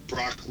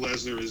Brock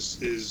Lesnar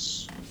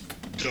is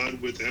done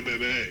with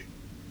MMA.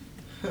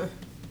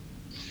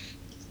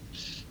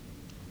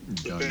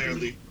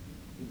 Apparently,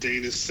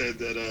 Dana said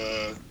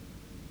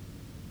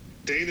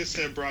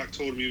Brock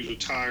told him he was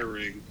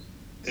retiring,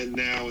 and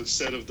now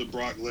instead of the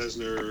Brock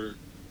Lesnar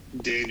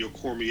Daniel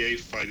Cormier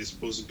fight, it's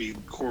supposed to be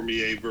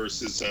Cormier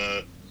versus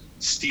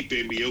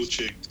Stipe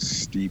Miocic.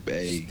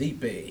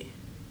 Stipe.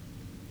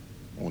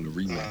 On the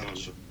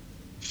rematch.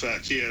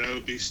 Fact, yeah, that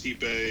would be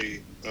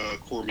Stipe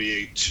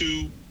Cormier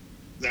 2.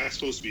 That's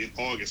supposed to be in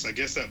August. I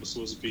guess that was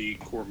supposed to be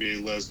Cormier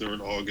Lesnar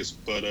in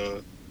August, but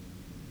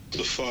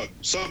the fuck.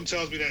 Something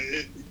tells me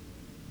that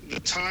the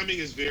timing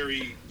is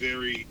very,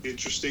 very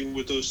interesting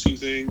with those two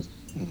things.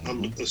 Mm-hmm.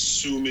 I'm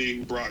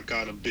assuming Brock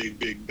got a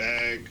big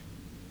bag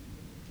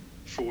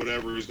for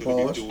whatever he's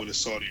going to be doing in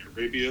Saudi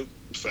Arabia.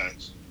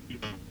 Facts.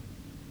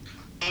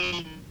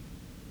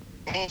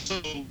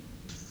 Also,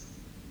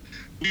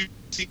 we've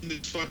seen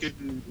this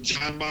fucking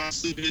John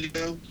Moxley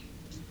video.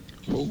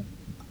 Who?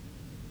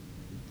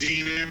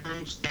 Dean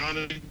Ambrose,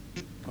 Donovan.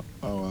 Oh,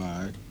 all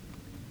right.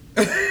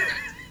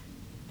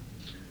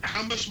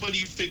 How much money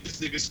you think this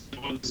nigga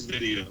spent on this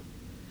video?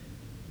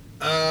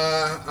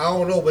 I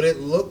don't know, but it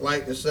looked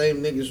like the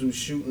same niggas who's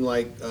shooting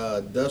like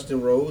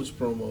Dustin Rhodes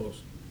promos.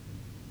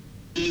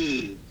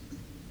 Mm.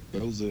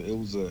 It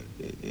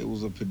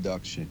was a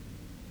production.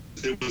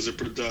 It was a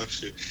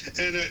production,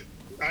 and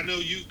I know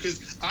you,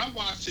 because I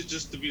watched it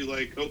just to be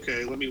like,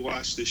 okay, let me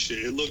watch this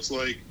shit. It looks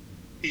like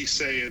he's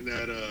saying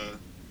that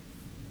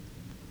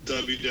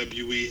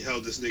WWE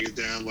held this nigga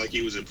down like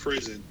he was in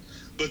prison.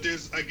 But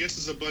I guess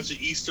there's a bunch of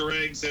Easter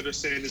eggs that are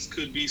saying this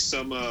could be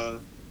some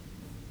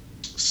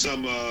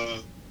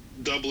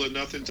double or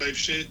nothing type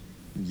shit.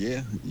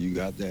 Yeah, you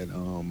got that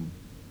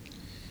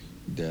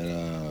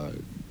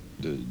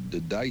the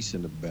dice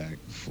in the back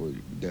for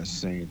that's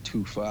saying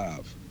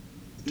 2-5.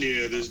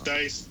 Yeah, there's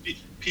dice.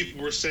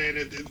 People were saying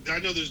it. I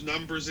know there's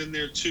numbers in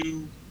there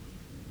too.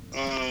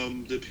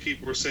 The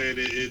people were saying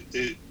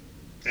it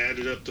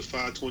added up to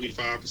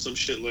 525 or some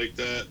shit like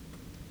that.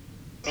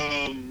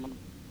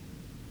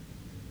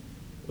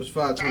 What's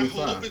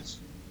 525?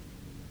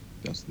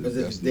 That's the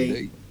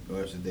date. Oh,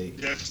 that's the date.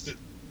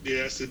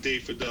 That's the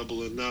date for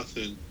Double or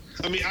Nothing.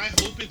 I mean, I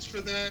hope it's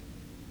for that,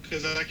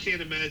 because I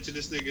can't imagine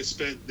this nigga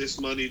spent this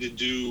money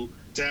to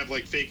have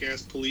like fake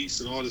ass police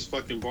and all this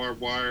fucking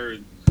barbed wire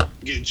and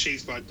getting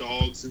chased by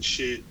dogs and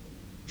shit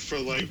for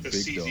like a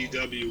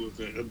CZW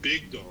event, a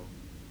big dog.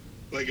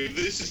 Like if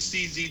this is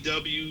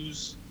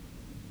CZW's,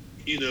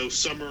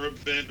 summer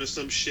event or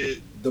some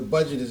shit, the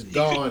budget is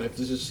gone if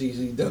this is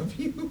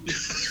CZW.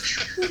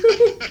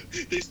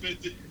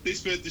 they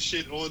spent the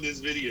shit on this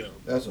video.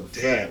 That's a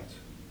fact.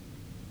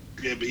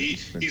 Yeah, but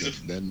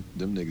them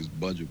niggas'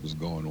 budget was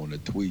going on a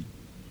tweet.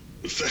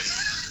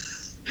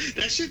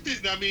 That shit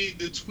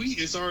the tweet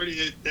is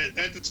already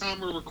at the time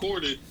we're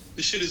recording,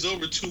 the shit is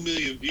over 2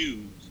 million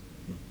views.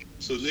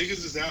 So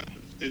niggas is out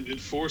and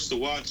forced to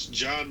watch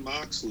Jon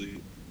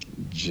Moxley.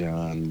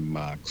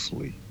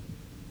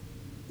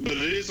 But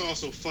it is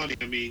also funny.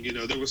 I mean,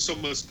 there was so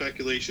much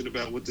speculation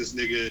about what this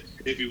nigga,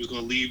 if he was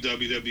going to leave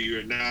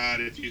WWE or not,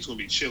 if he was going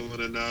to be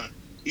chilling or not.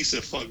 He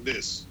said, fuck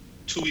this.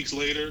 2 weeks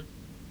later,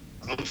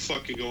 I'm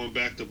fucking going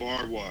back to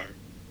barbed wire.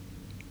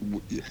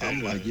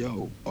 I'm like,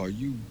 yo,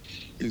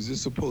 is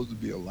this supposed to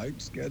be a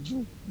light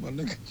schedule, my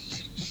nigga?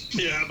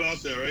 Yeah, how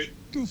about that, right?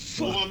 The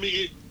fuck? Well, I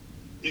mean,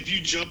 if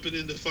you jumping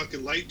into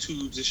fucking light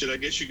tubes and shit, I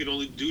guess you can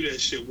only do that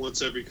shit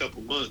once every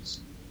couple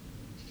months.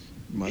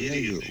 My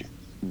nigga,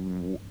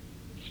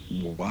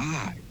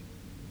 why?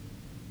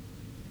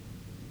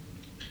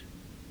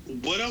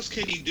 What else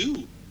can he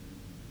do?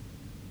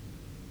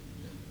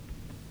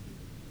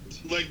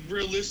 Like,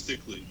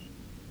 realistically.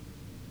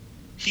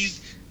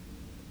 He's,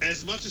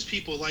 as much as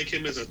people like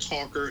him as a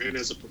talker and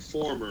as a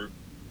performer,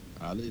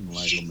 I didn't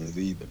like him as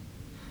either.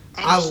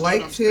 I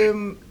liked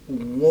him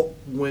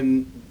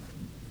when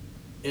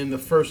in the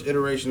first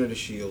iteration of the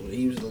Shield,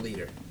 he was the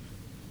leader.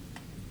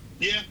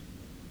 Yeah,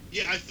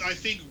 I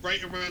think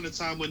right around the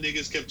time when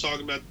niggas kept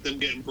talking about them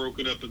getting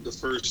broken up the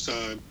first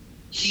time,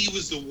 he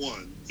was the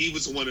one. He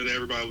was the one that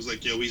everybody was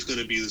like, yo, he's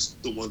gonna be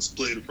the one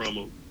splitting from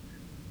him.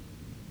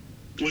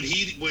 When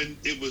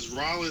it was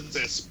Rollins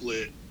that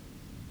split,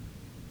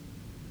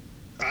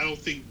 I don't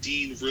think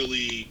Dean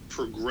really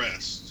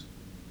progressed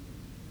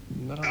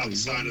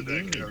outside of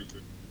that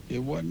character. It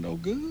wasn't no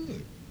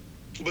good.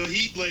 But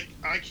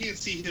I can't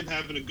see him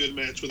having a good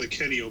match with a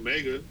Kenny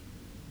Omega.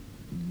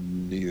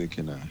 Neither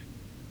can I.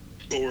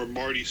 Or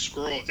Marty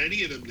Scurll,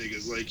 any of them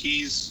niggas. Like,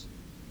 he's,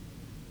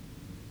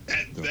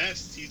 at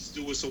best, he's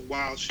doing some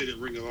wild shit at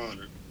Ring of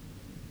Honor.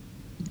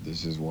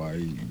 This is why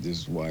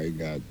he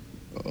got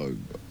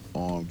an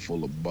arm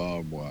full of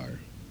barbed wire.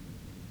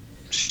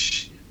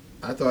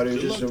 I thought he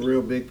was just a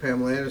real big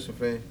Pamela Anderson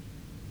fan.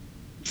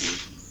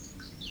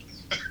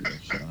 Yeah,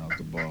 shout out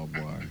to barbed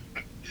wire.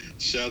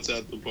 Shouts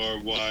out to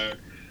barbed wire.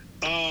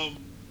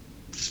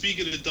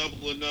 Speaking of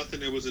Double or Nothing,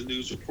 there was a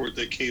news report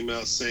that came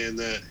out saying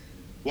that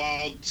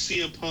while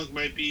CM Punk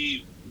might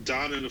be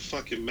donning a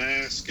fucking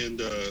mask and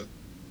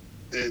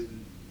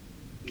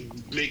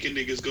making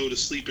niggas go to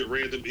sleep at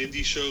random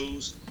indie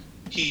shows,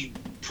 he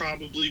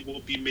probably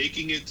won't be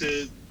making it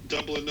to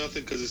Double or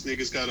Nothing because this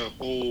nigga's got a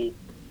whole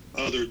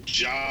other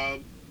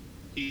job.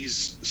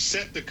 He's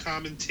set to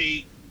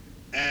commentate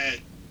at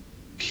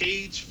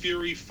Cage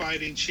Fury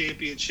Fighting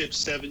Championship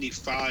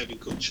 75 in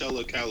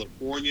Coachella,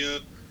 California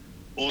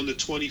on the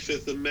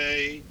 25th of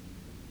May.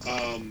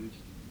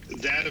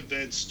 That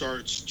event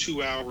starts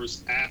 2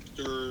 hours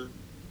after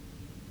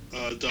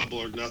Double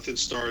or Nothing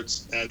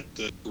starts at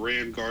the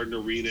Grand Garden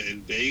Arena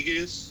in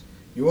Vegas.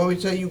 You want me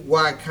to tell you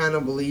why I kind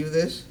of believe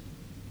this?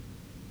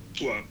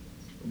 What?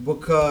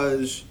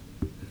 Because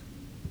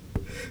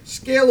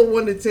scale of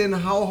 1 to 10,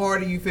 how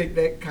hard do you think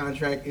that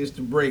contract is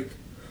to break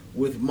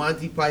with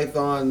Monty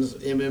Python's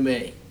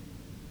MMA?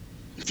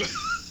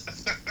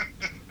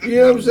 You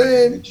know what I'm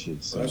saying? That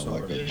shit sounds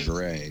like a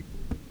drag.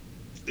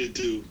 It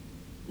do.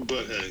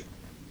 But hey,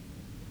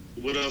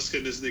 what else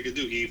can this nigga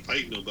do? He ain't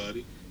fight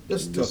nobody.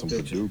 That's tough some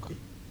picture. Paducah.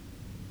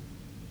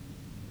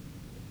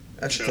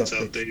 That's Shouts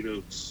tough out picture.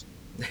 Thanos.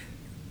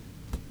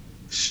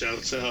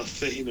 Shouts out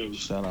Thanos.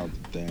 Shout out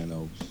to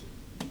Thanos.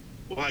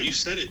 Wow, you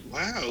said it.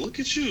 Wow, look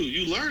at you.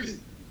 You learning.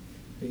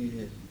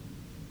 Yeah.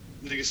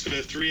 Nigga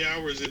spent 3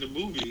 hours in the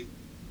movie.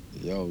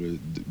 Yo, the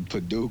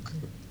Paducah.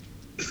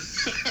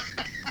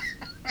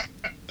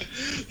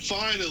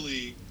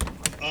 Finally,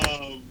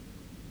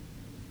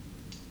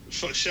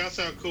 shouts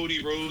out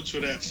Cody Rhodes for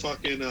that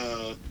fucking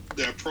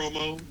that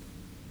promo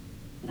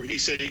where he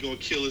said he gonna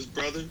kill his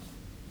brother.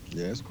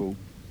 Yeah, it's cool.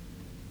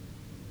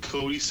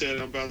 Cody said,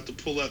 I'm about to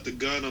pull out the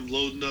gun, I'm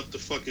loading up the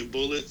fucking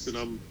bullets, and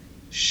I'm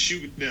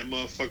shooting that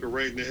motherfucker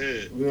right in the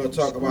head. We're gonna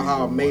talk about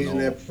how amazing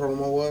that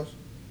promo was.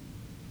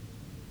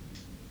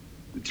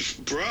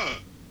 Bruh,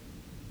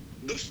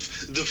 the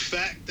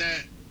fact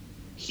that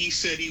he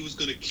said he was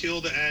gonna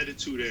kill the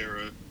Attitude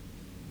Era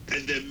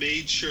and then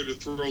made sure to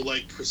throw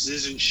like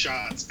precision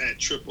shots at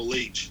Triple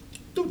H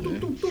for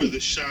the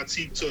shots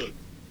he took.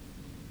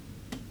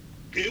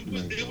 It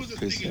was a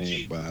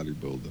thing of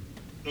bodybuilder.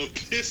 A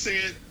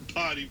pissant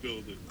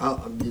bodybuilder.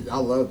 I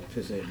love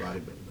pissant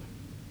bodybuilder.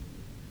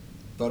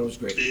 Thought it was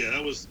great. Yeah,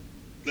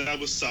 that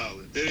was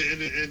solid.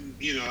 And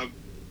you know,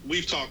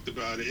 we've talked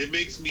about it. It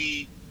makes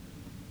me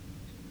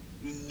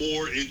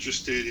more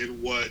interested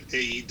in what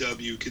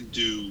AEW can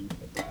do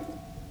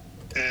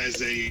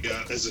as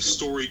a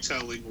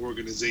storytelling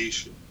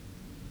organization.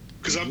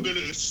 Because I'm going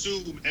to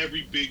assume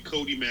every big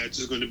Cody match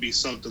is going to be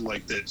something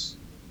like this.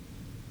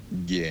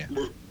 Yeah.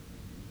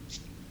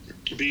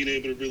 Being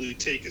able to really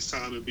take his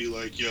time and be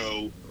like,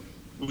 yo,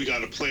 we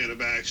got a plan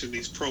of action.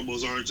 These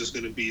promos aren't just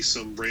going to be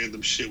some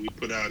random shit we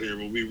put out here,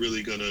 but we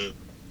really going to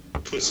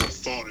put some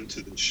thought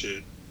into this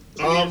shit.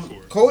 I'm here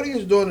for it. Cody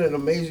is doing an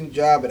amazing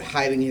job at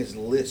hiding his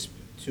lisp,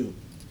 too.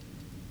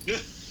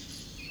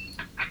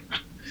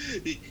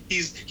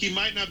 He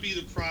might not be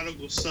the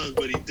prodigal son,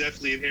 but he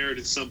definitely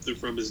inherited something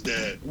from his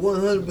dad.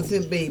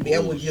 100%, baby. I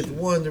was just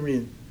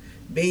wondering,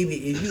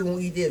 baby, if you gonna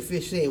eat that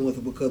fish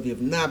sandwich, because if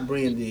not,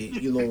 Brandy,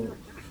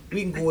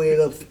 we can go ahead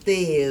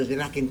upstairs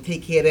and I can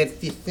take care of that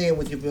fish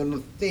sandwich if you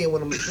understand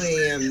what I'm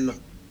saying.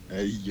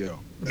 Hey, yo.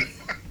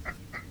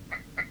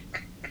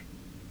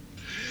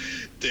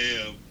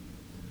 Damn.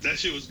 That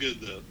shit was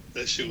good, though.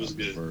 That shit was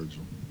good.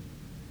 Virgil.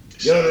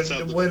 Yo,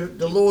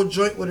 the little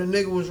joint where the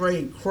nigga was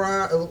ready to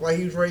cry, it looked like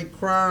he was ready to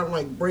cry and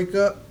like break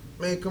up.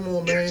 Man, come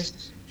on, man.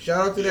 Yes.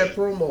 Shout out to that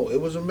promo.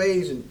 It was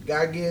amazing.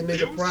 Gotta give a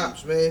nigga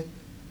props, man.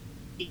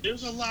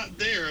 There's a lot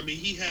there. I mean,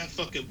 he had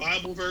fucking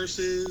Bible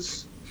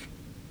verses.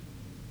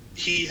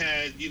 He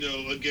had,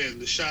 again,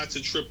 the shots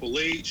at Triple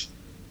H.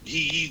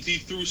 He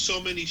threw so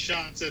many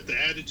shots at the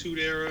Attitude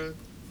Era.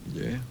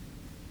 Yeah.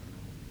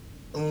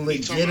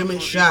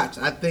 Legitimate shots.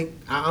 I think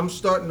I'm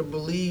starting to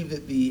believe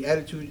that the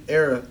Attitude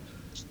Era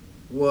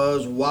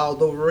was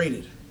wild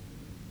overrated.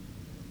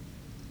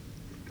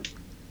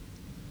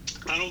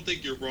 I don't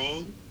think you're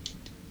wrong.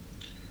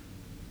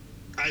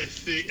 I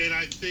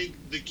think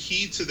the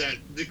key to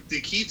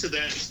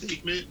that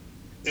statement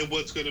and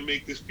what's going to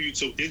make this feud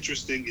so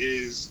interesting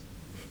is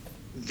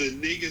the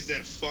niggas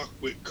that fuck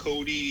with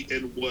Cody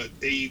and what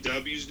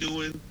AEW's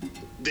doing.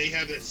 They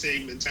have that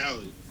same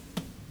mentality.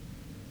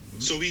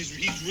 So he's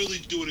really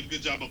doing a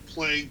good job of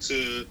playing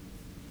to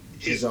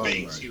his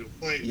base,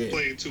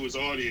 playing to his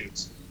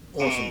audience.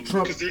 Awesome.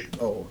 Trump. It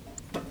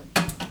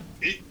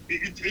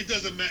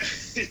doesn't matter.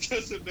 It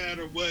doesn't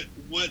matter what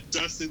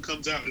Dustin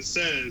comes out and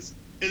says.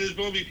 And there's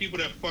going to be people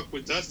that fuck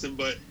with Dustin,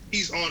 but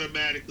he's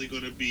automatically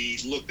going to be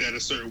looked at a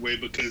certain way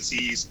because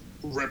he's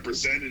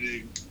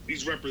representing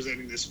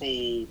this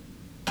whole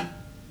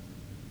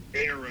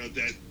era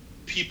that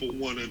people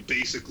want to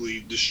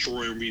basically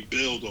destroy and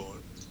rebuild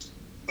on.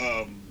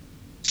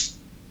 It's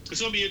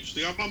going to be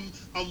interesting.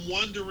 I'm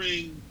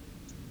wondering,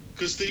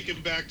 because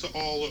thinking back to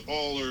all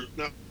or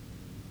not.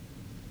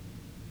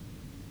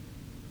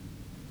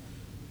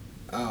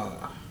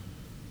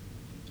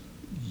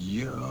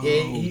 Yo,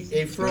 yeah,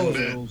 he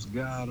froze.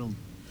 Got him.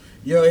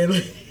 Yo,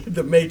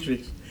 the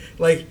Matrix,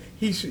 like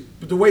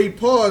but the way he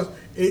paused,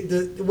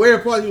 the way he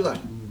paused, he was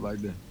like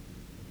that.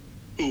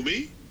 Who,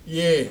 me?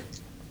 Yeah.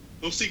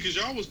 Well, see, because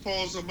y'all was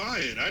paused on my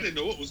end. I didn't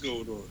know what was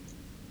going on.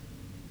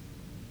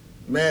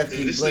 Math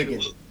keeps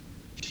blinking.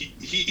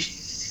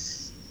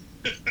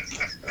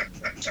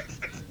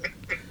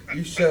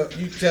 You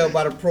tell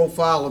by the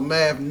profile of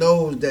Mav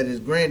knows that his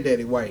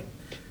granddaddy white.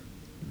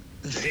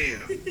 Damn.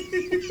 God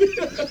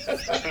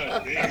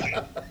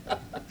damn.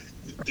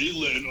 They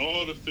letting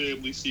all the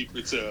family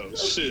secrets out.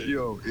 Shit.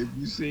 Yo, if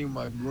you seen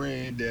my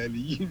granddaddy,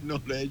 you know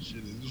that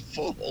shit is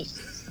false.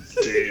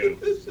 Damn.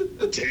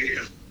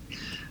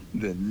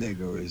 The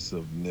niggerest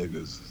of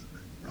niggas.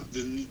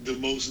 The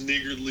most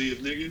niggardly of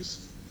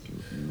niggas?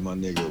 My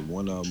nigga,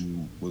 one of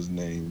them was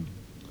named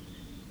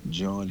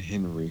John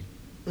Henry.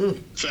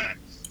 Fact.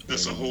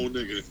 That's a whole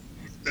nigga.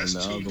 That's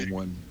and the other niggas.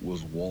 one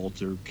was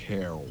Walter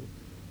Carroll.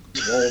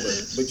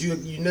 Walter. But you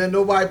know,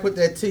 nobody put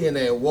that T in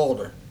there.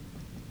 Walter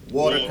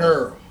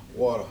Curl.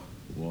 Walter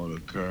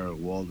Curl.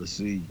 Walter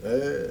C.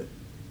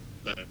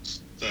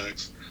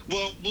 Thanks.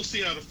 Well, we'll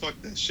see how the fuck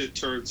that shit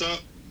turns up.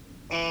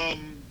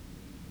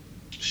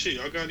 Shit,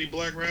 y'all got any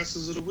black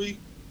wrestlers of the week?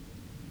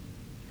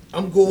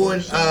 I'm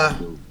going.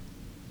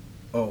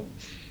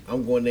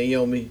 I'm going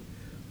Naomi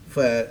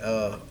for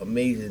that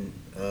amazing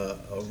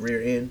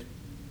rear end.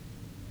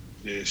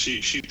 Yeah,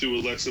 she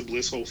threw Alexa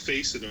Bliss whole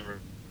face in her.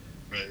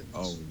 Right.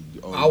 Oh,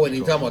 I wasn't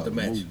even talking about the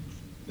match. Moves.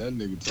 That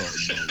nigga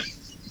talking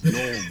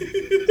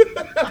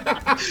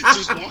about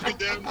Just walking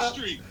down the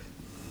street.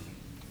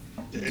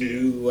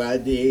 I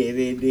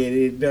did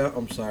it.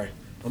 I'm sorry.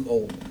 I'm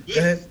old. Go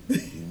ahead.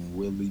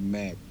 Willie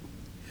Mack.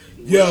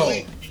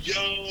 Yo.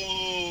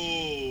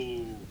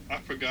 I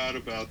forgot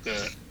about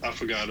that.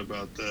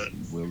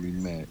 Willie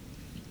Mack.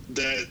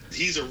 That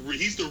he's the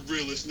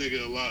realest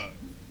nigga alive.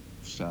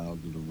 Shout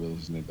out to the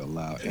realest nigga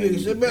alive. He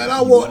said, man,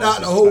 I walked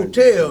out the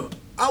hotel.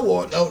 I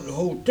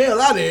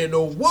didn't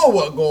know what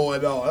was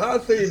going on. I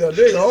seen a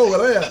nigga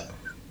over there.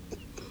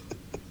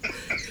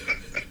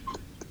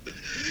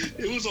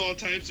 It was all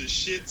types of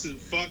shits and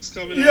fucks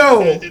coming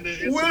out in the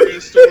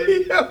Instagram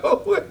story.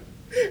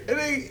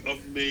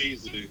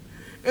 Amazing.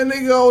 And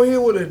nigga out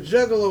here with a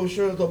Juggalo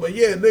shirt on. But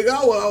yeah, nigga,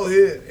 I was out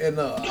here and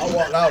I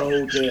walked out the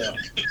hotel.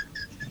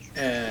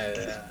 And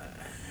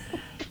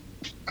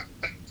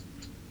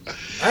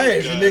I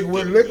asked the nigga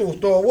where the liquor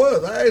store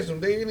was. I asked him,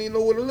 they didn't even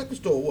know where the liquor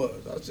store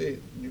was. I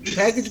said,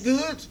 packaged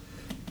goods?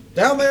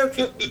 Down there?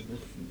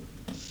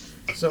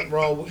 Something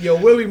wrong. Yo,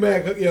 Willie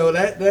Mack, yo,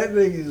 that nigga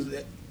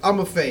is, I'm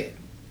a fan.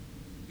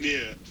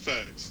 Yeah,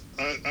 facts.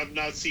 I've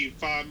not seen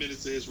 5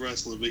 minutes of his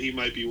wrestling, but he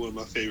might be one of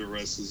my favorite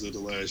wrestlers of the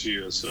last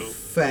year or so.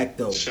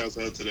 Facto. Shouts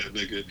out to that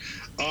nigga.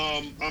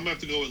 I'm going to have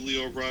to go with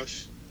Lio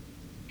Rush.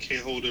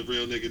 Can't hold a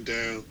real nigga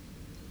down.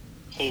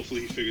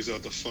 Hopefully he figures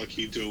out the fuck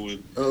he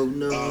doing. Oh,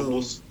 no.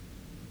 We'll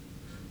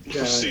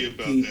see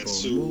about that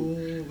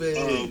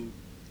soon.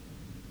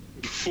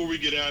 Before we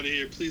get out of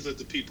here, please let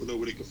the people know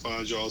where they can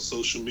find y'all on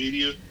social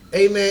media.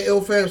 Hey man,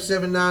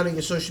 IlFam79 on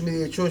your social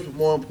media of choice, but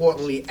more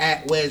importantly,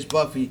 at Wes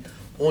Buffy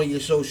on your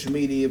social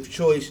media of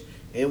choice,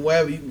 and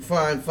wherever you can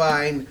find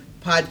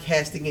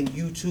podcasting and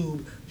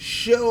YouTube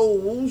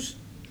shows.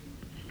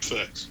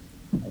 Facts.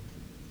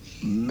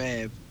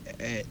 Mav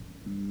at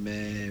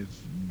Mav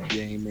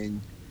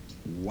Gaming.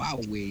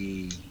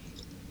 Wowie.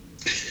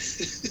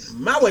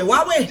 Maui,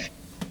 wowie.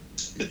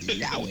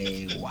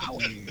 Yowie,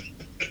 wowie.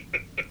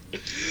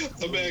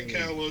 I'm at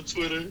Cal on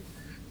Twitter,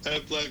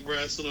 at Black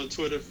Wrestling on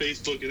Twitter,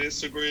 Facebook, and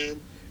Instagram.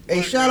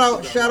 Hey, shout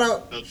out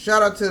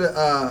to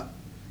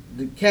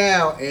the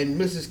Cal and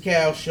Mrs.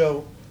 Cal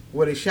show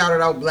where they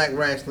shouted out Black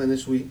Wrestling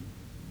this week.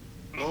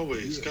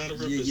 Always gotta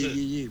represent.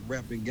 Yeah.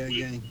 Rapping gang.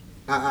 We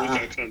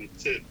got kind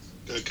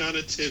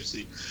of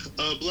tipsy.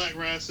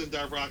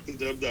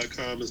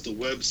 BlackWrestling.rockthendub.com is the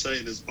website,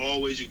 and as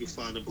always, you can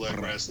find the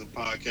Black Wrestling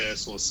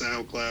Podcast on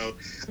SoundCloud,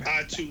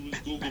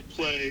 iTunes, Google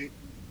Play,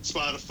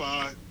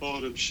 Spotify,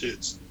 all them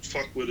shits.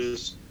 Fuck with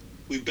us.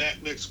 We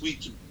back next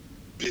week, you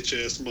bitch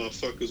ass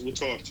motherfuckers. We'll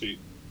talk to you.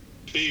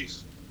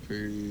 Peace.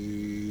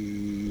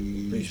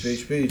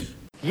 Peace.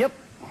 Yep.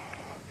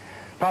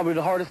 Probably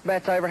the hardest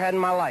match I ever had in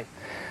my life.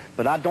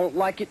 But I don't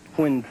like it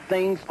when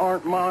things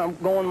aren't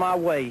going my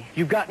way.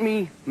 You got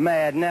me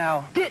mad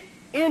now. Get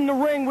in the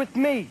ring with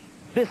me.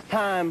 This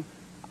time,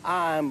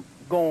 I'm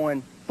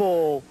going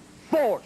full force.